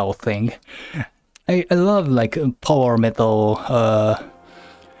speed metal thing. I love like power metal,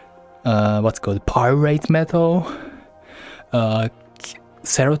 what's called pirate metal,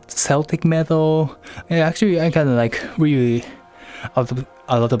 Celtic metal. Yeah, actually I kind of like really a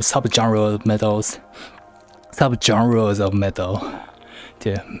lot of subgenres of metal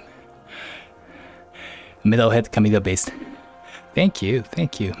too. Metalhead Camila based. Thank you.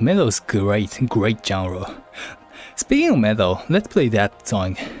 Metal's great genre. Speaking of metal, let's play that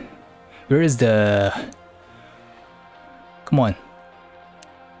song. Where is the... Come on.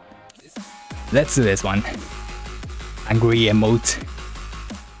 Let's do this one. Angry emote.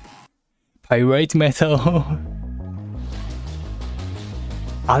 Pirate metal.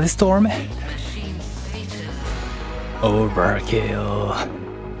 Alistorm. Overkill.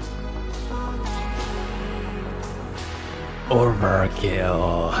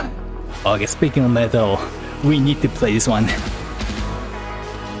 Okay, speaking of metal, we need to play this one.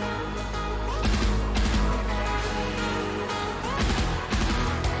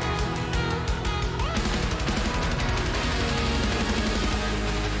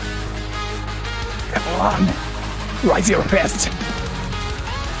 Come on, raise your fist.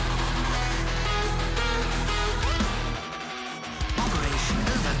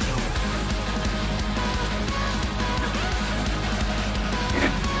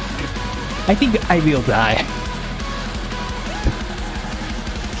 I think I will die.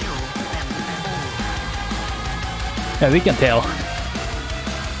 Yeah, we can tell.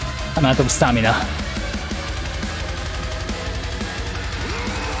 I'm out of stamina.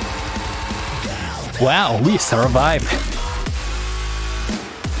 Wow, we survived.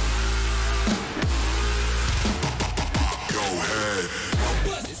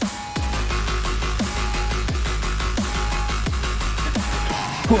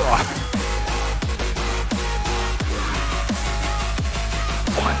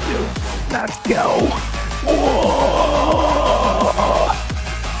 Let's go.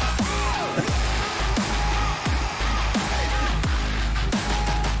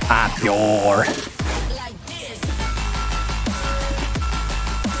 I'm your.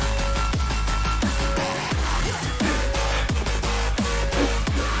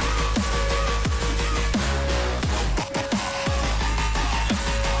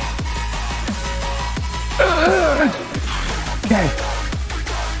 Okay.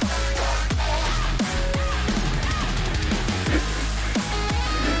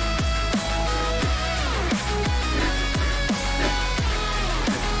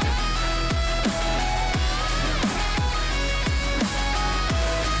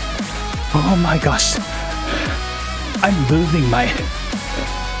 Oh my gosh, I'm losing my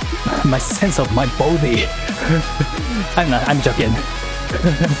sense of my body. I'm joking.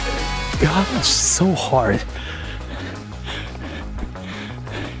 Gosh, so hard.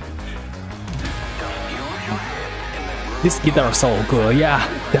 This guitar is so good, yeah.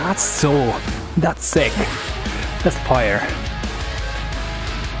 That's sick. That's fire.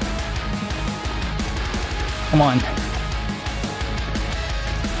 Come on.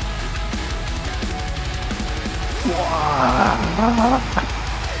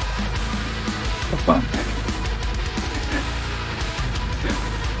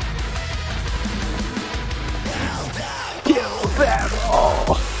 Kill them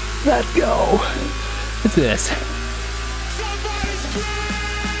all. Let's go. What's this?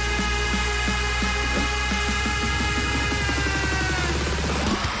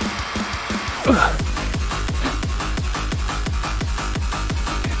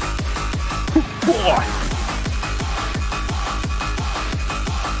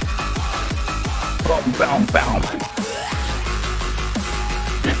 Boom, boom, boom.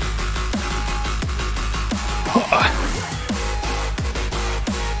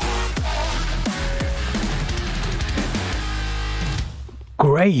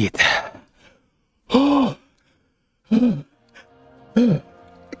 Great.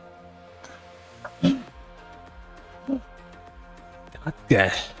 That's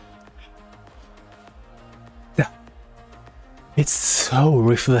good. It's so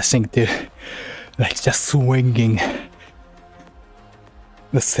refreshing to like just swinging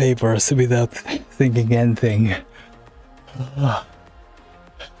the sabers without thinking anything.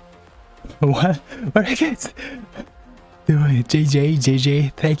 What are you guys doing?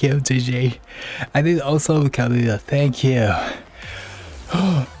 JJ, thank you, JJ. I did also Kalila, thank you.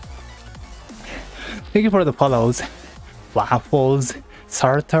 Thank you for the follows. Waffles,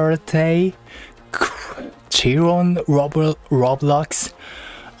 Sartarte, Chiron, Roblox,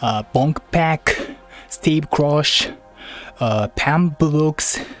 Bonk Pack, Steve Crush, Pam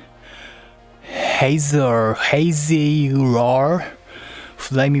Brooks, Hazy Roar,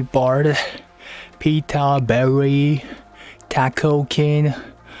 Flamey Bard, Peter Berry, Taco King,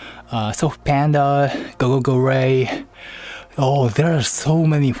 Soft Panda, Go Ray. Oh, there are so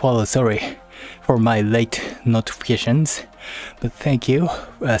many follows, sorry for my late notifications, but thank you.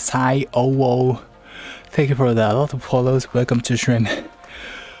 Sai Owo, thank you for the lot of follows. Welcome to stream.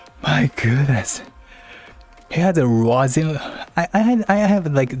 My goodness. He had a rosin. I have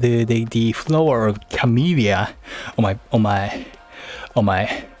like the flower of camellia on my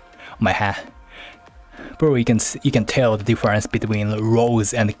hat. Bro, you can tell the difference between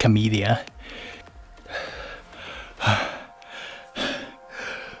rose and camellia.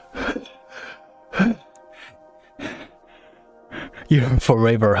 You're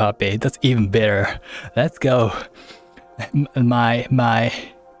forever happy. That's even better. Let's go. My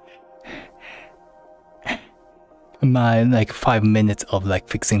like 5 minutes of like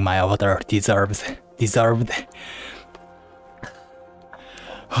fixing my avatar deserved.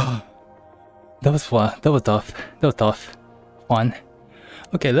 That was fun. That was tough. Fun.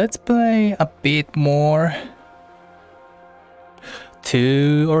 Okay, let's play a bit more.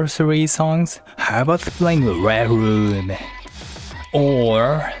 2 or 3 songs. How about playing Red Room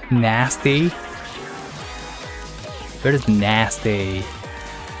or Nasty? Where's Nasty?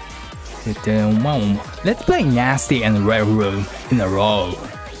 Let's play Nasty and Red Room in a row.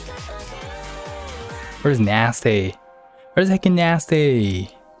 Where's Nasty? Where's heckin' Nasty?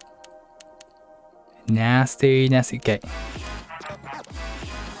 Nasty, nasty. Okay.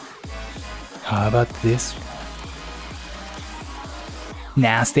 How about this?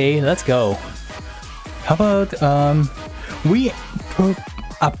 Nasty. Let's go. How about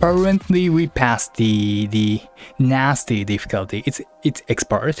apparently we passed the nasty difficulty. It's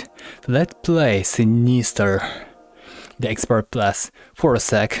expert. So let's play Sinister, the expert plus for a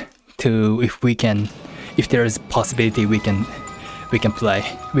sec to if there is possibility we can play,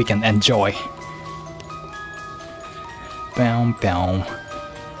 we can enjoy. Boom boom.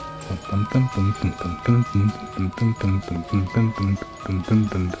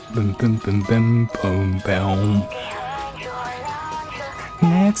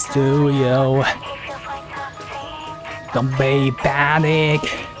 Next to you. Don't be panic.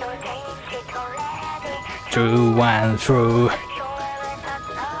 Through and through.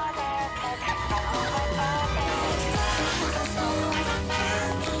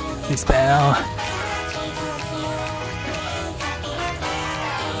 Dispel.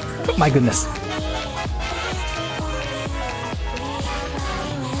 Oh my goodness.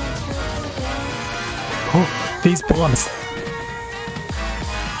 Oh, these bombs.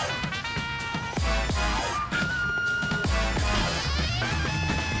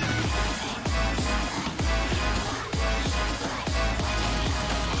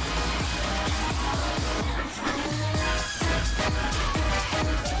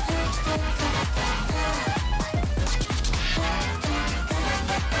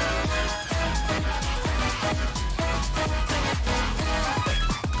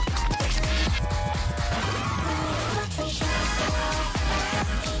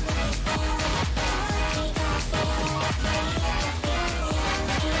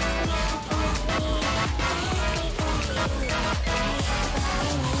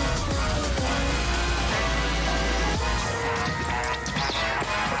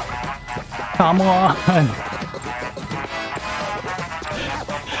 Come on!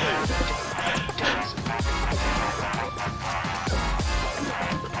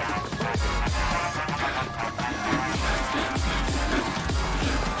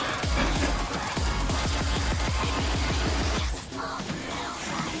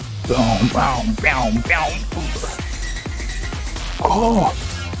 Boom, boom, boom, boom. Oh!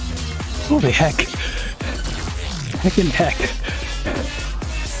 Holy heck! Heckin' heck!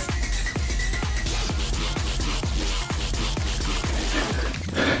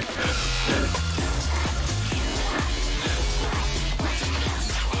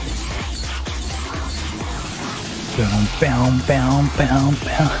 Boom, boom, boom, boom,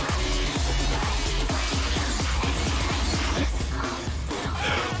 boom.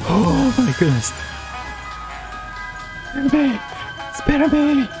 Oh my goodness. Spider-Man!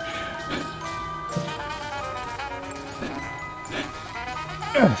 Spider-Man!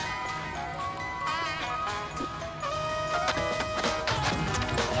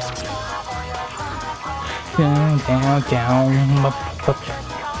 Down, down, down, up, up.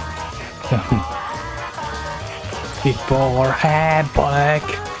 Down. Before head black.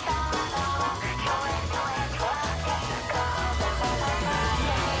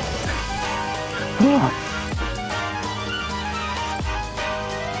 Oh.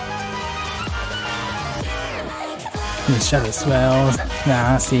 The shadow swells,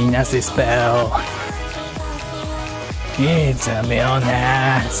 nasty, nasty spell. It's a real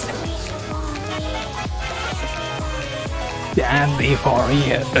nest. Stand before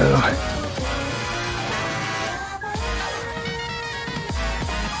you.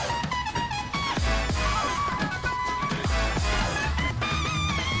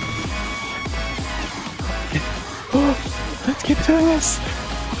 Let's keep doing this.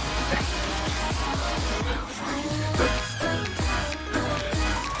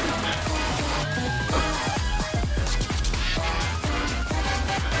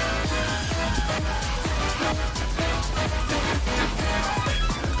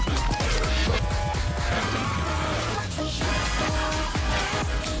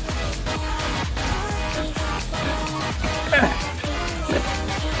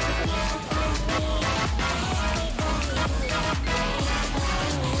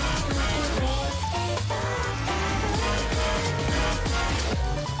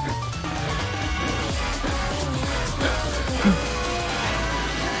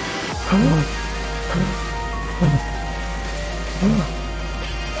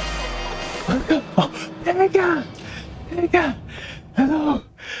 Oh, there you go! There you go! Hello!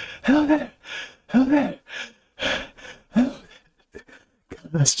 Hello there! Hello there! Hello there.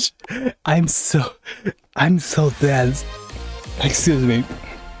 Gosh, I'm so dead. Excuse me.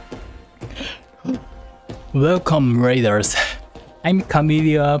 Welcome, Raiders. I'm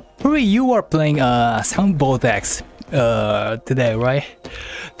Camellia. Probably you are playing Sound Vortex today, right?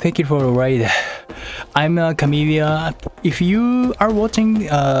 Thank you for the raid. I'm Camellia. If you are watching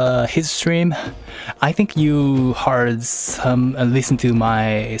his stream, I think you heard some, listened to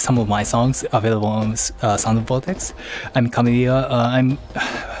some of my songs available on Sound Vortex. I'm Camellia. I'm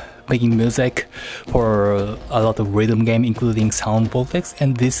making music for a lot of rhythm game, including Sound Vortex,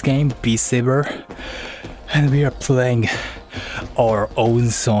 and this game, Beat Saber. And we are playing our own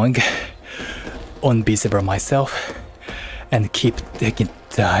song on Beat Saber myself, and keep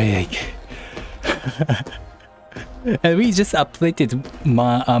dying. And we just updated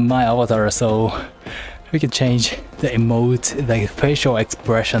my avatar, so we can change the emote, like facial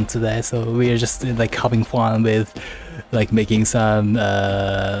expression today. So we are just like having fun with like making some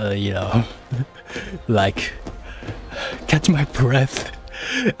you know, like catch my breath.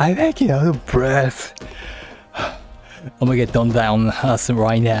 I like, you know, breath. Oh my god, don't down us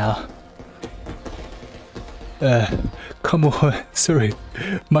right now. Come on, sorry,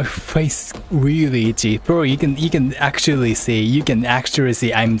 my face really itchy. Bro, you can actually see,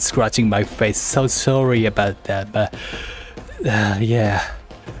 I'm scratching my face. So sorry about that, but yeah,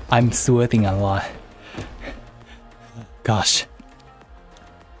 I'm sweating a lot. Gosh.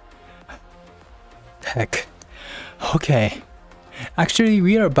 Heck. Okay. Actually,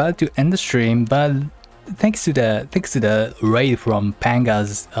 we are about to end the stream, but thanks to the raid from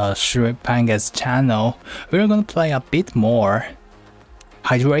Panga's channel, we're gonna play a bit more.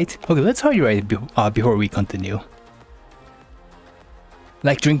 Hydrate. Okay, let's hydrate before we continue.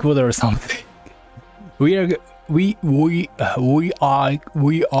 Like drink water or something. We are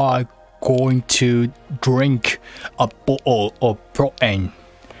going to drink a bottle of protein.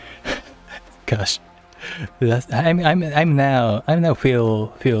 Gosh, I'm now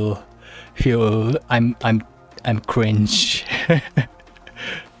feel I'm cringe.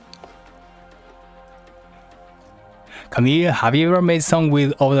 Camille, have you ever made song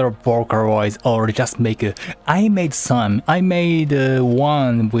with other vocal voice or just make it? I made some. I made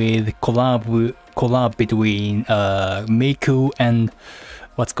one with collab between Miku and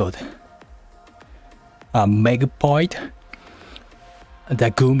what's called Megapoid.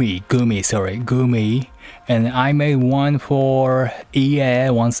 The Gumi, and I made one for EA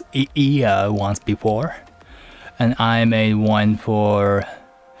once before, and I made one for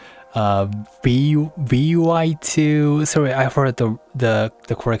VY2. Sorry, I forgot the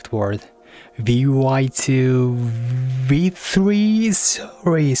correct word. VY2 V3.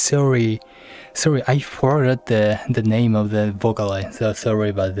 Sorry, I forgot the name of the vocalist. So sorry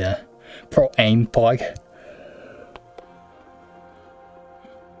about that. Pro Aim Pog.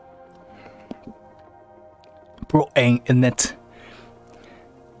 Pro Aim in it.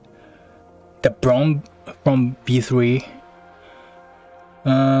 The Brown from V3.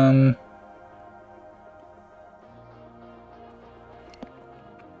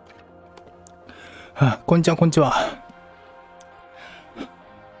 Konnichiwa.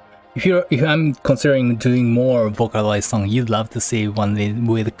 If I'm considering doing more vocalized song, you'd love to see one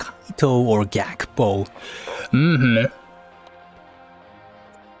with Kaito or Gakpo.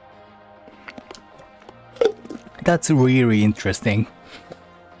 That's really interesting.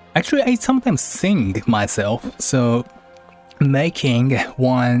 Actually, I sometimes sing myself, so making a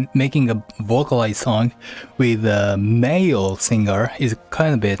vocalized song with a male singer is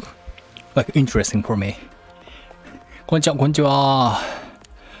kind of a bit like interesting for me. Konnichiwa.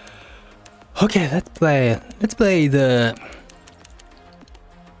 Okay, let's play the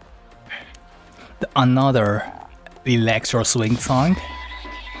another electro swing song.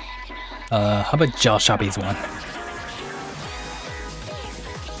 How about Josh Abi's one?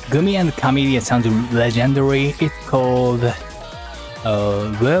 Gumi and Camellia sounds legendary. It's called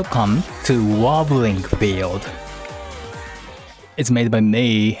Welcome to Wobbling Field. It's made by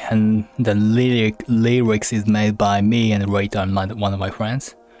me, and the lyrics is made by me and Rayta, one of my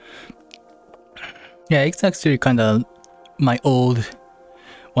friends. Yeah, it's actually kind of my old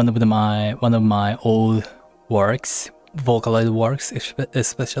one of my old works, vocalized works,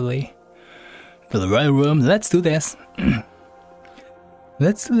 especially. For the Red Room, let's do this.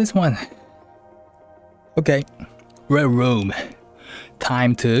 Let's do this one. Okay, Red Room.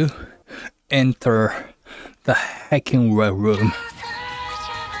 Time to enter the hacking Red Room.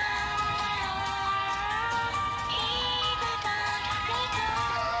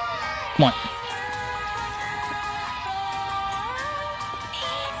 Come on.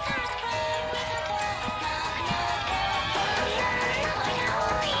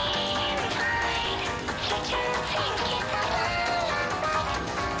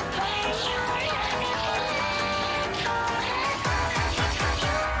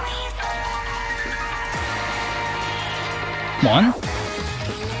 One.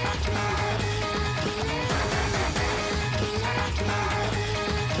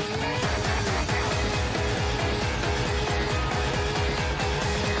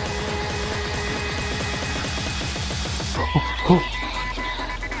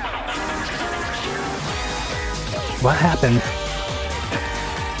 What happened?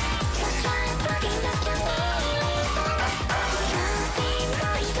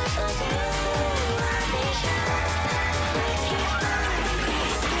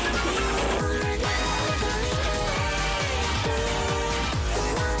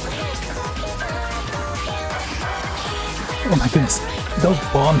 Oh my goodness, those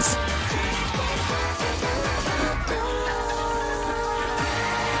bombs.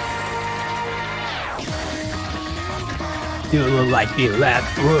 You look like the red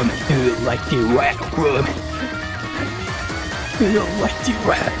room. You look like the red room. You look like the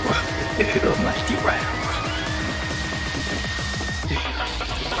red room. You look like the red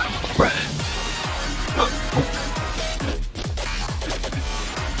room.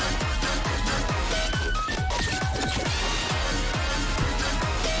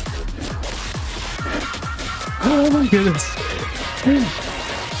 Oh my goodness.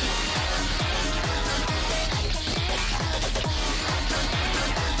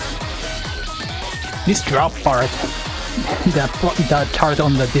 This drop part, that part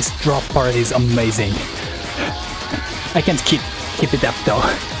on this drop part is amazing. I can't keep it up though.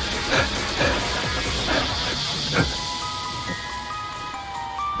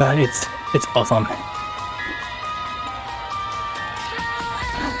 But it's awesome.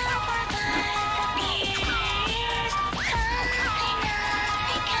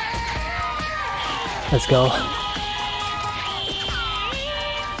 Let's go.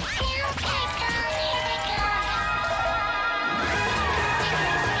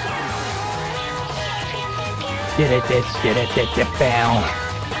 Bow.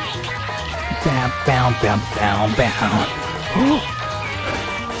 Bow.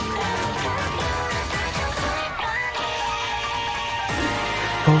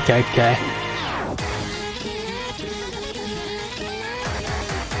 Okay.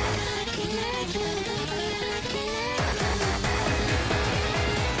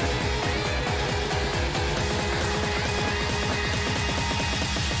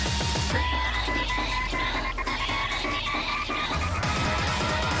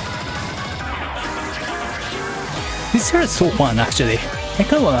 This here is so fun actually. I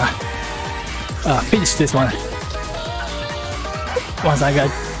kinda wanna finish this one once I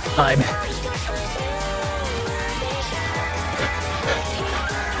got time.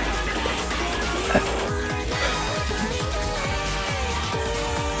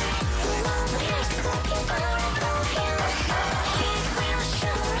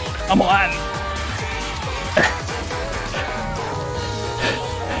 Come on!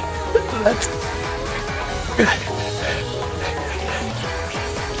 Let's...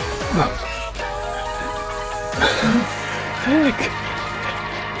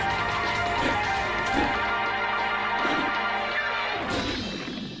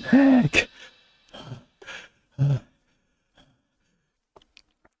 Heck!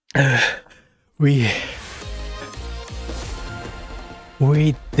 We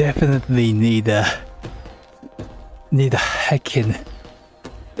definitely need a heckin'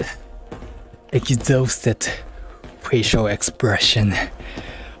 exhausted facial expression.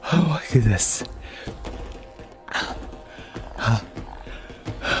 Oh my goodness.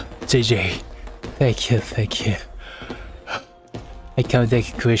 JJ, thank you. I can take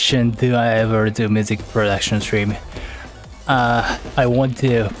a question. Do I ever do music production stream? I want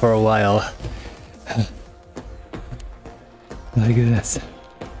to for a while. My goodness.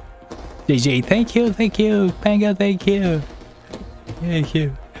 JJ, thank you. Panga, thank you.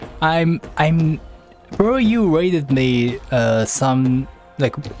 Bro, you rated me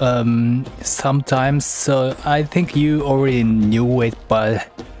sometimes, so I think you already knew it, but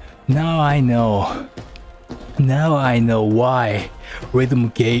now I know why rhythm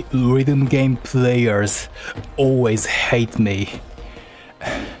game players always hate me.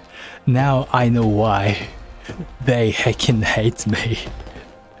 Now I know why they heckin' hate me.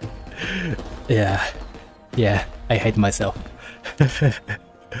 Yeah, I hate myself.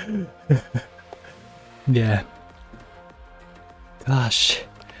 Yeah. Gosh,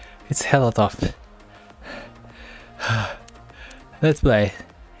 it's hella tough. Let's play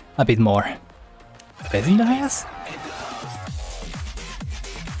a bit more. Betting dice?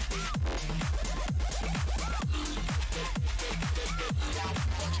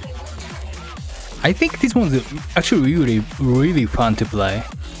 I think this one's actually really fun to play.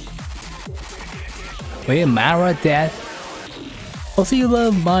 Wait, Mara dead? Also, you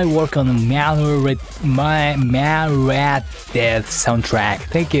love my work on my Man Rat Death soundtrack.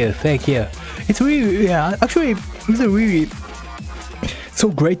 Thank you, thank you. It's really, yeah, actually, it's a really so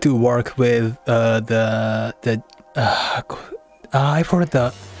great to work with I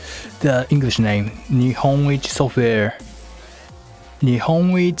forgot the English name. Nihonwichi Software.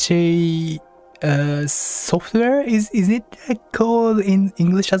 Nihonwichi Software is it called in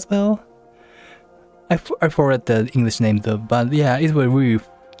English as well? I forgot the English name though, but yeah, it was really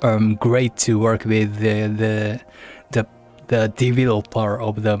great to work with the developer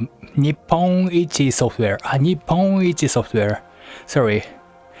of the Nihonichi Software. Nihonichi Software. Sorry.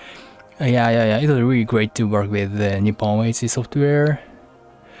 Yeah. It was really great to work with the Nihonichi Software.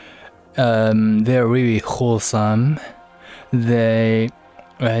 They're really wholesome. They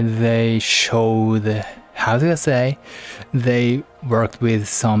showed, how do I say, they worked with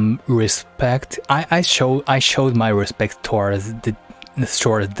some respect. I showed my respect towards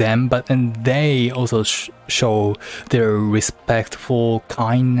them, and they also show their respectful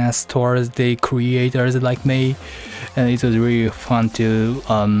kindness towards the creators like me, and it was really fun to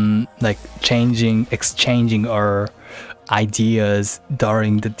like exchanging our ideas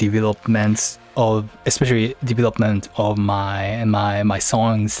during the development of, especially development of my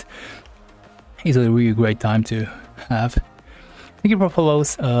songs. It was a really great time to have. Thank you for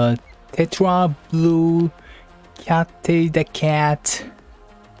follows. Tetra Blue, Catty the Cat,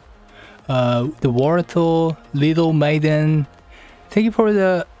 the Wartle, Little Maiden. Thank you for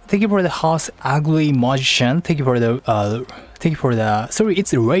the house Ugly Magician. Thank you for the sorry,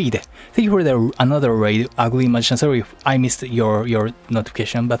 it's a raid. Thank you for the another raid, Ugly Magician. Sorry if I missed your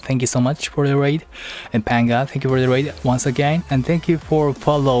notification, but thank you so much for the raid. And Panga, thank you for the raid once again, and thank you for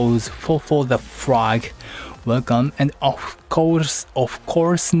follows for the frog. Welcome, and of course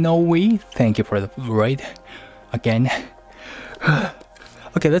Snowy, thank you for the raid again.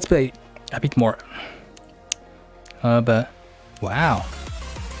 Okay, let's play a bit more. But wow.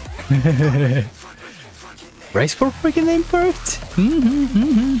 Race for freaking improved.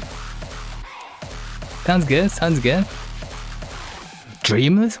 Sounds good.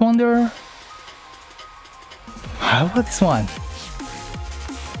 Dreamless Wonder. How about this one?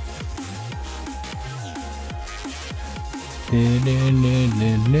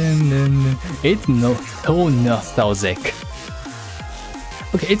 It's so nostalgic.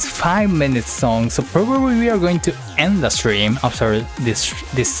 Okay, it's 5 minutes song, so probably we are going to end the stream after this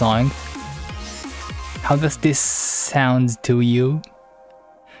song. How does this sound to you?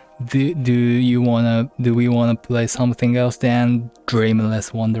 Do we wanna play something else than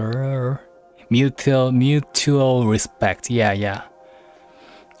Dreamless Wanderer? Mutual respect, yeah.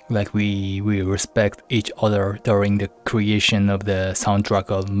 Like we respect each other during the creation of the soundtrack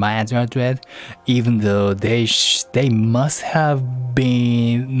of Mad Dread, even though they must have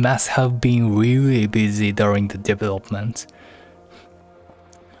been really busy during the development.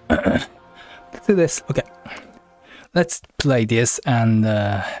 Let's do this. Okay, let's play this and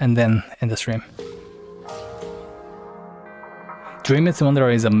then end the stream. Dreamless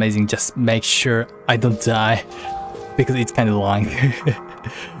Wanderer is amazing. Just make sure I don't die because it's kind of long.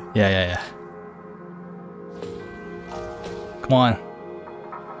 Yeah. Come on.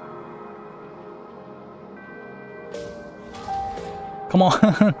 Come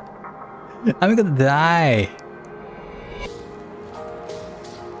on. I'm gonna die.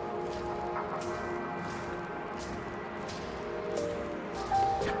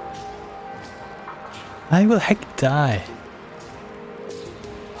 I will heck die.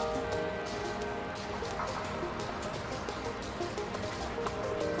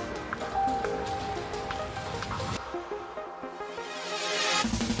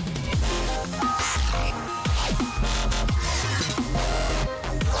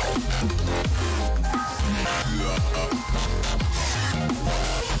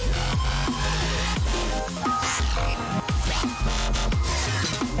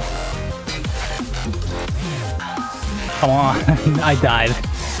 Come on, I died.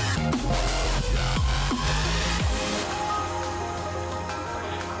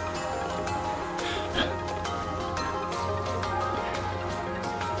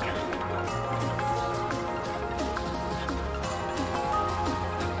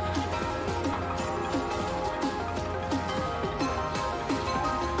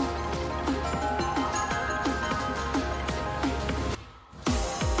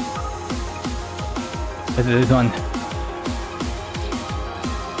 Let's do this one.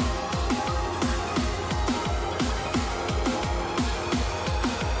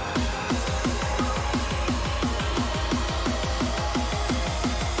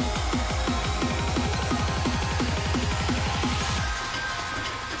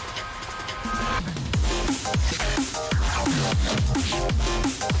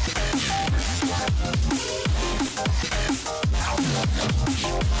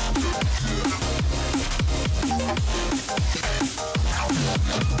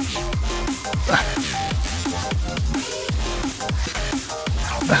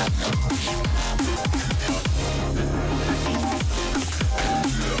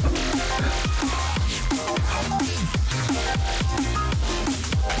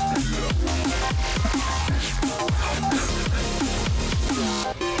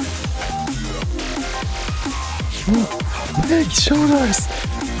 shoulders.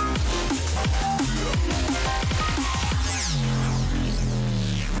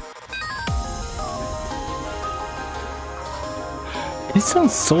 It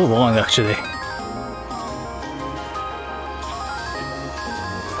sounds so long, actually.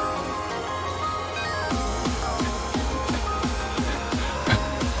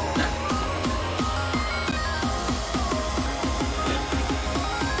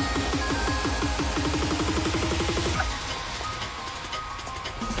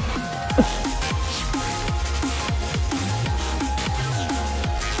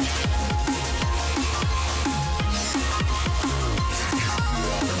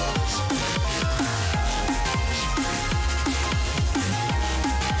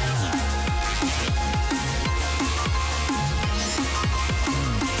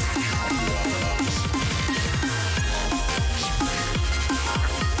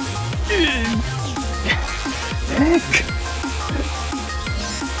 Heck!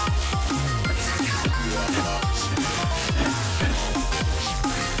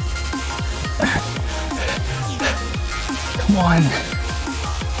 Come on!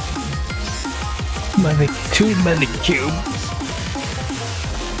 Too many cube.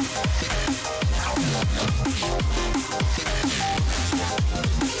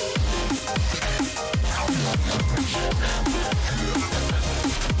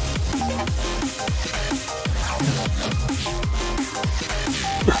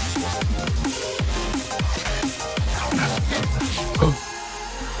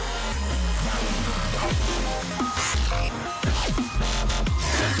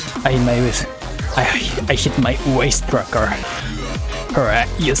 I hit my waist tracker. Alright,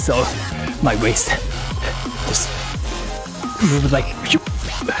 you saw my waist. Just move like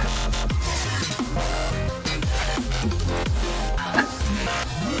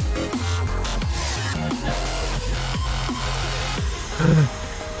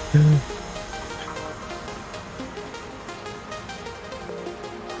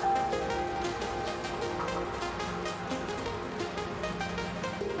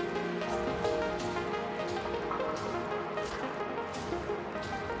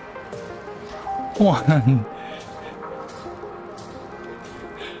one.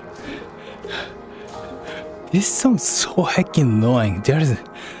 This sounds so heckin' annoying. There's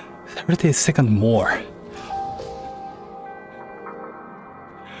 30 seconds more.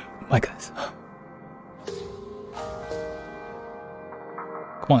 My goodness.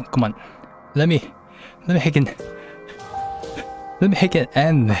 Come on. Let me heckin'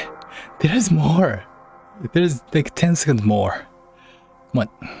 end. There's more. There's like 10 seconds more. Come on.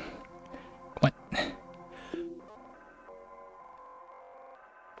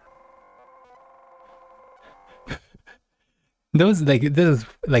 Those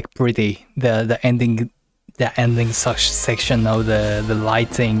like pretty the ending such section of the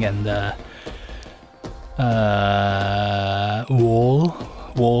lighting and the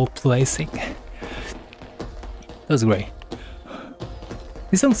wall placing. That was great.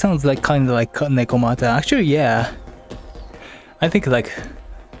 This song sounds like kind of like Nekomata. Actually, yeah. I think like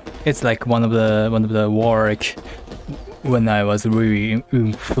it's like one of the work when I was really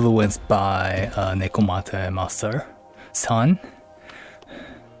influenced by Nekomata Master Son.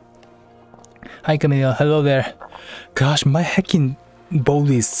 Hi Camille, hello there. Gosh, my hacking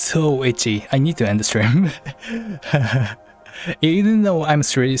body is so itchy. I need to end the stream. Even though I'm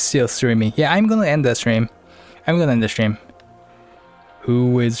still streaming. Yeah, I'm gonna end the stream.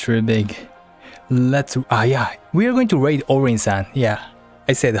 Who is streaming? Yeah, we are going to raid Orin-san. Yeah,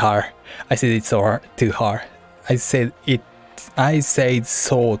 I said her. I said it's so hard to her. I said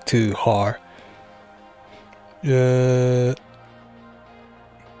so to her.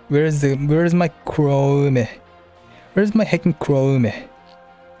 Where's my Chrome? Where's my hacking Chrome?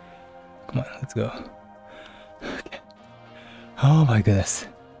 Come on, let's go. Okay. Oh my goodness.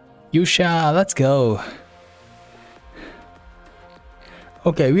 Yusha, let's go.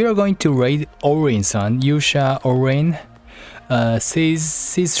 Okay, we are going to raid Orin-san. Yusha, Orin. She's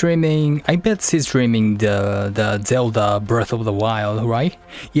streaming. I bet she's streaming the Zelda Breath of the Wild, right?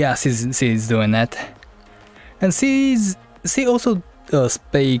 Yeah, she's doing that. And she also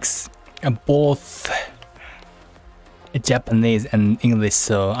speaks both Japanese and English,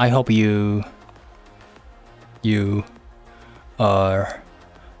 so I hope you are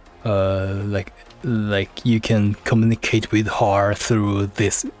like you can communicate with her through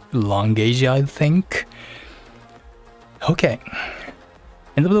this language, I think. Okay,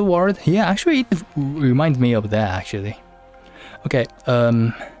 End of the World. Yeah, actually it reminds me of that actually. Okay,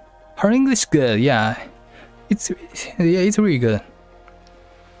 her English good. Yeah, it's really good.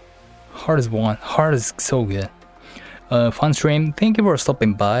 Heart is so good. Fun stream. Thank you for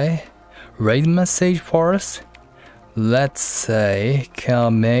stopping by. Raid message first. Let's say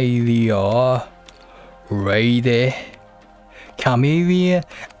Camellia raid. Camellia.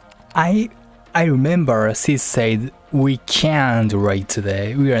 I remember she said we can't raid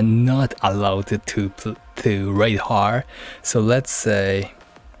today. We are not allowed to raid her. So let's say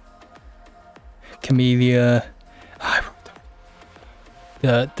Camellia.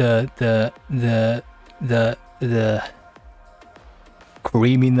 The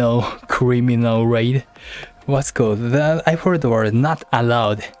criminal raid. What's called? I heard the word not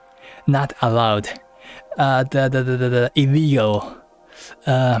allowed. Not allowed. The illegal.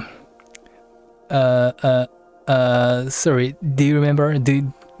 Sorry, do you remember?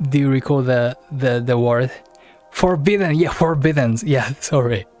 Do you recall the word? Forbidden, yeah, forbidden. Yeah,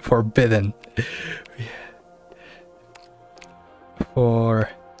 sorry, forbidden.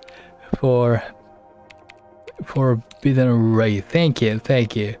 Forbidden raid. Thank you.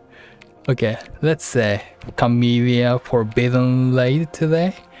 Okay, let's say Camellia forbidden raid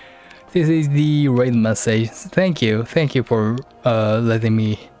today. This is the raid message. Thank you for letting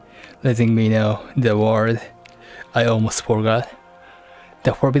me know the word. I almost forgot.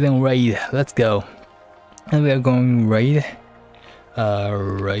 The forbidden raid. Let's go. And we are going raid.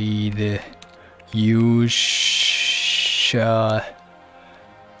 Raid. Yusha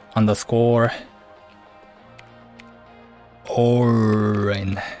underscore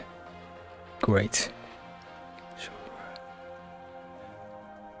Oren. Great.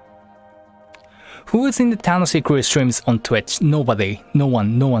 Who is in the Tanoshi Crew streams on Twitch? Nobody. No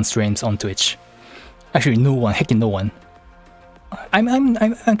one streams on Twitch. Actually, no one. Heckin' no one. I'm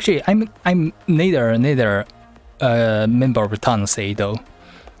neither member of Tanoshi though.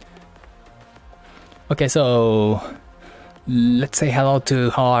 Okay, so let's say hello to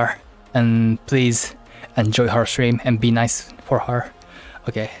her and please enjoy her stream and be nice for her.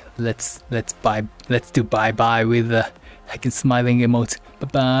 Okay, let's do bye bye with the heckin' smiling emote. Bye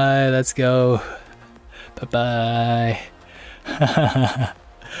bye. Let's go. Bye bye.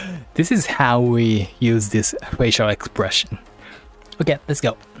 This is how we use this facial expression. Okay, let's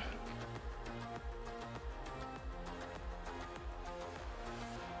go.